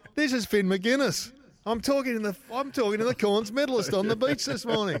myself, this is Finn McGuinness. I'm talking to the Corns medalist on the beach this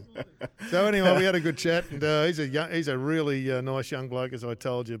morning. So anyway, we had a good chat, and he's a really nice young bloke, as I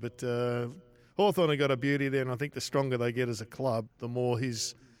told you. But Hawthorn have got a beauty there, and I think the stronger they get as a club, the more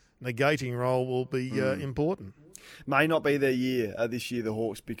his negating role will be important. May not be their year this year, the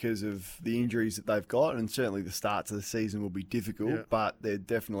Hawks, because of the injuries that they've got, and certainly the starts of the season will be difficult, but they're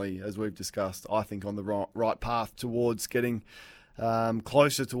definitely, as we've discussed, I think on the right path towards getting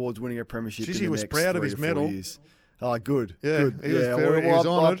closer towards winning a premiership. He was proud of his medal. Years. Oh, good. Yeah, good. He was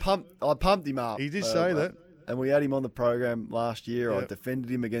honoured. I pumped him up. He did say that. And we had him on the program last year. Yep. I defended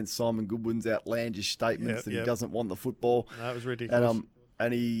him against Simon Goodwin's outlandish statements that he doesn't want the football. That was ridiculous.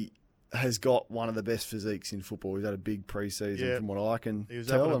 And he has got one of the best physiques in football. He's had a big pre-season from what I can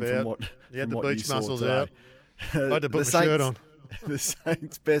tell. And from what, he had from the what beach you muscles saw out. I had to put my shirt on. The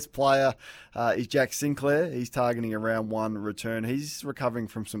Saints' best player is Jack Sinclair. He's targeting a round 1 return. He's recovering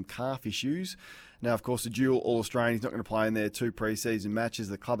from some calf issues. Now, of course, the dual All-Australian, he's not going to play in their 2 pre-season matches.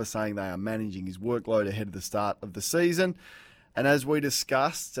 The club are saying they are managing his workload ahead of the start of the season. And as we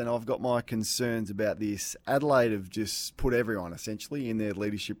discussed, and I've got my concerns about this, Adelaide have just put everyone, essentially, in their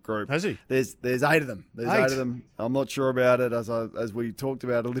leadership group. Has he? There's 8 of them. There's 8 of them. I'm not sure about it, as we talked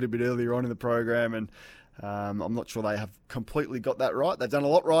about a little bit earlier on in the program, and I'm not sure they have completely got that right. They've done a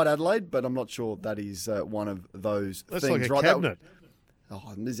lot right, Adelaide, but I'm not sure that is one of those That's things. That's like a cabinet.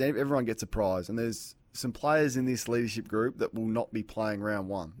 Everyone gets a prize, and there's some players in this leadership group that will not be playing round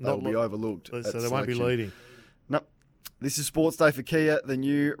 1. They'll be overlooked. So they won't be leading. Nope. This is Sports Day for Kia, the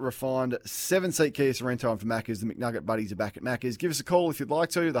new refined 7-seat Kia Sorrento, and for Maccas. The McNugget buddies are back at Maccas. Give us a call if you'd like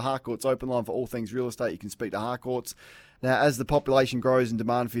to. The Harcourt's open line for all things real estate. You can speak to Harcourt's. Now, as the population grows and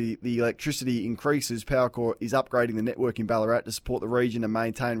demand for the electricity increases, Powercore is upgrading the network in Ballarat to support the region and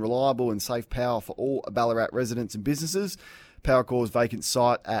maintain reliable and safe power for all Ballarat residents and businesses. Powercore's vacant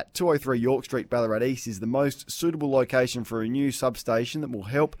site at 203 York Street, Ballarat East, is the most suitable location for a new substation that will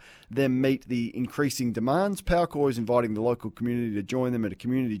help them meet the increasing demands. Powercore is inviting the local community to join them at a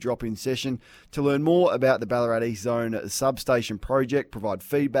community drop-in session to learn more about the Ballarat East Zone substation project, provide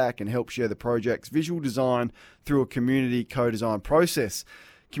feedback and help share the project's visual design through a community co-design process.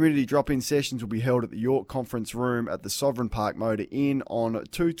 Community drop-in sessions will be held at the York Conference Room at the Sovereign Park Motor Inn on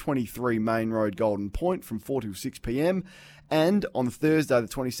 223 Main Road, Golden Point from 4 till 6 p.m. and on Thursday, the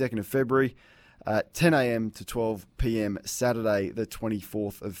 22nd of February, 10 a.m. to 12 p.m. Saturday, the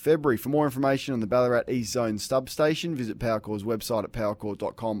 24th of February. For more information on the Ballarat East Zone substation, visit Powercore's website at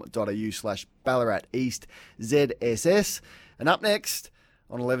powercore.com.au/Ballarat East ZSS. And up next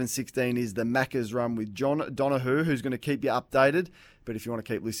on 11:16 is the Maccas Run with John Donoghue, who's going to keep you updated. But if you want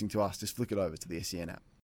to keep listening to us, just flick it over to the SEN app.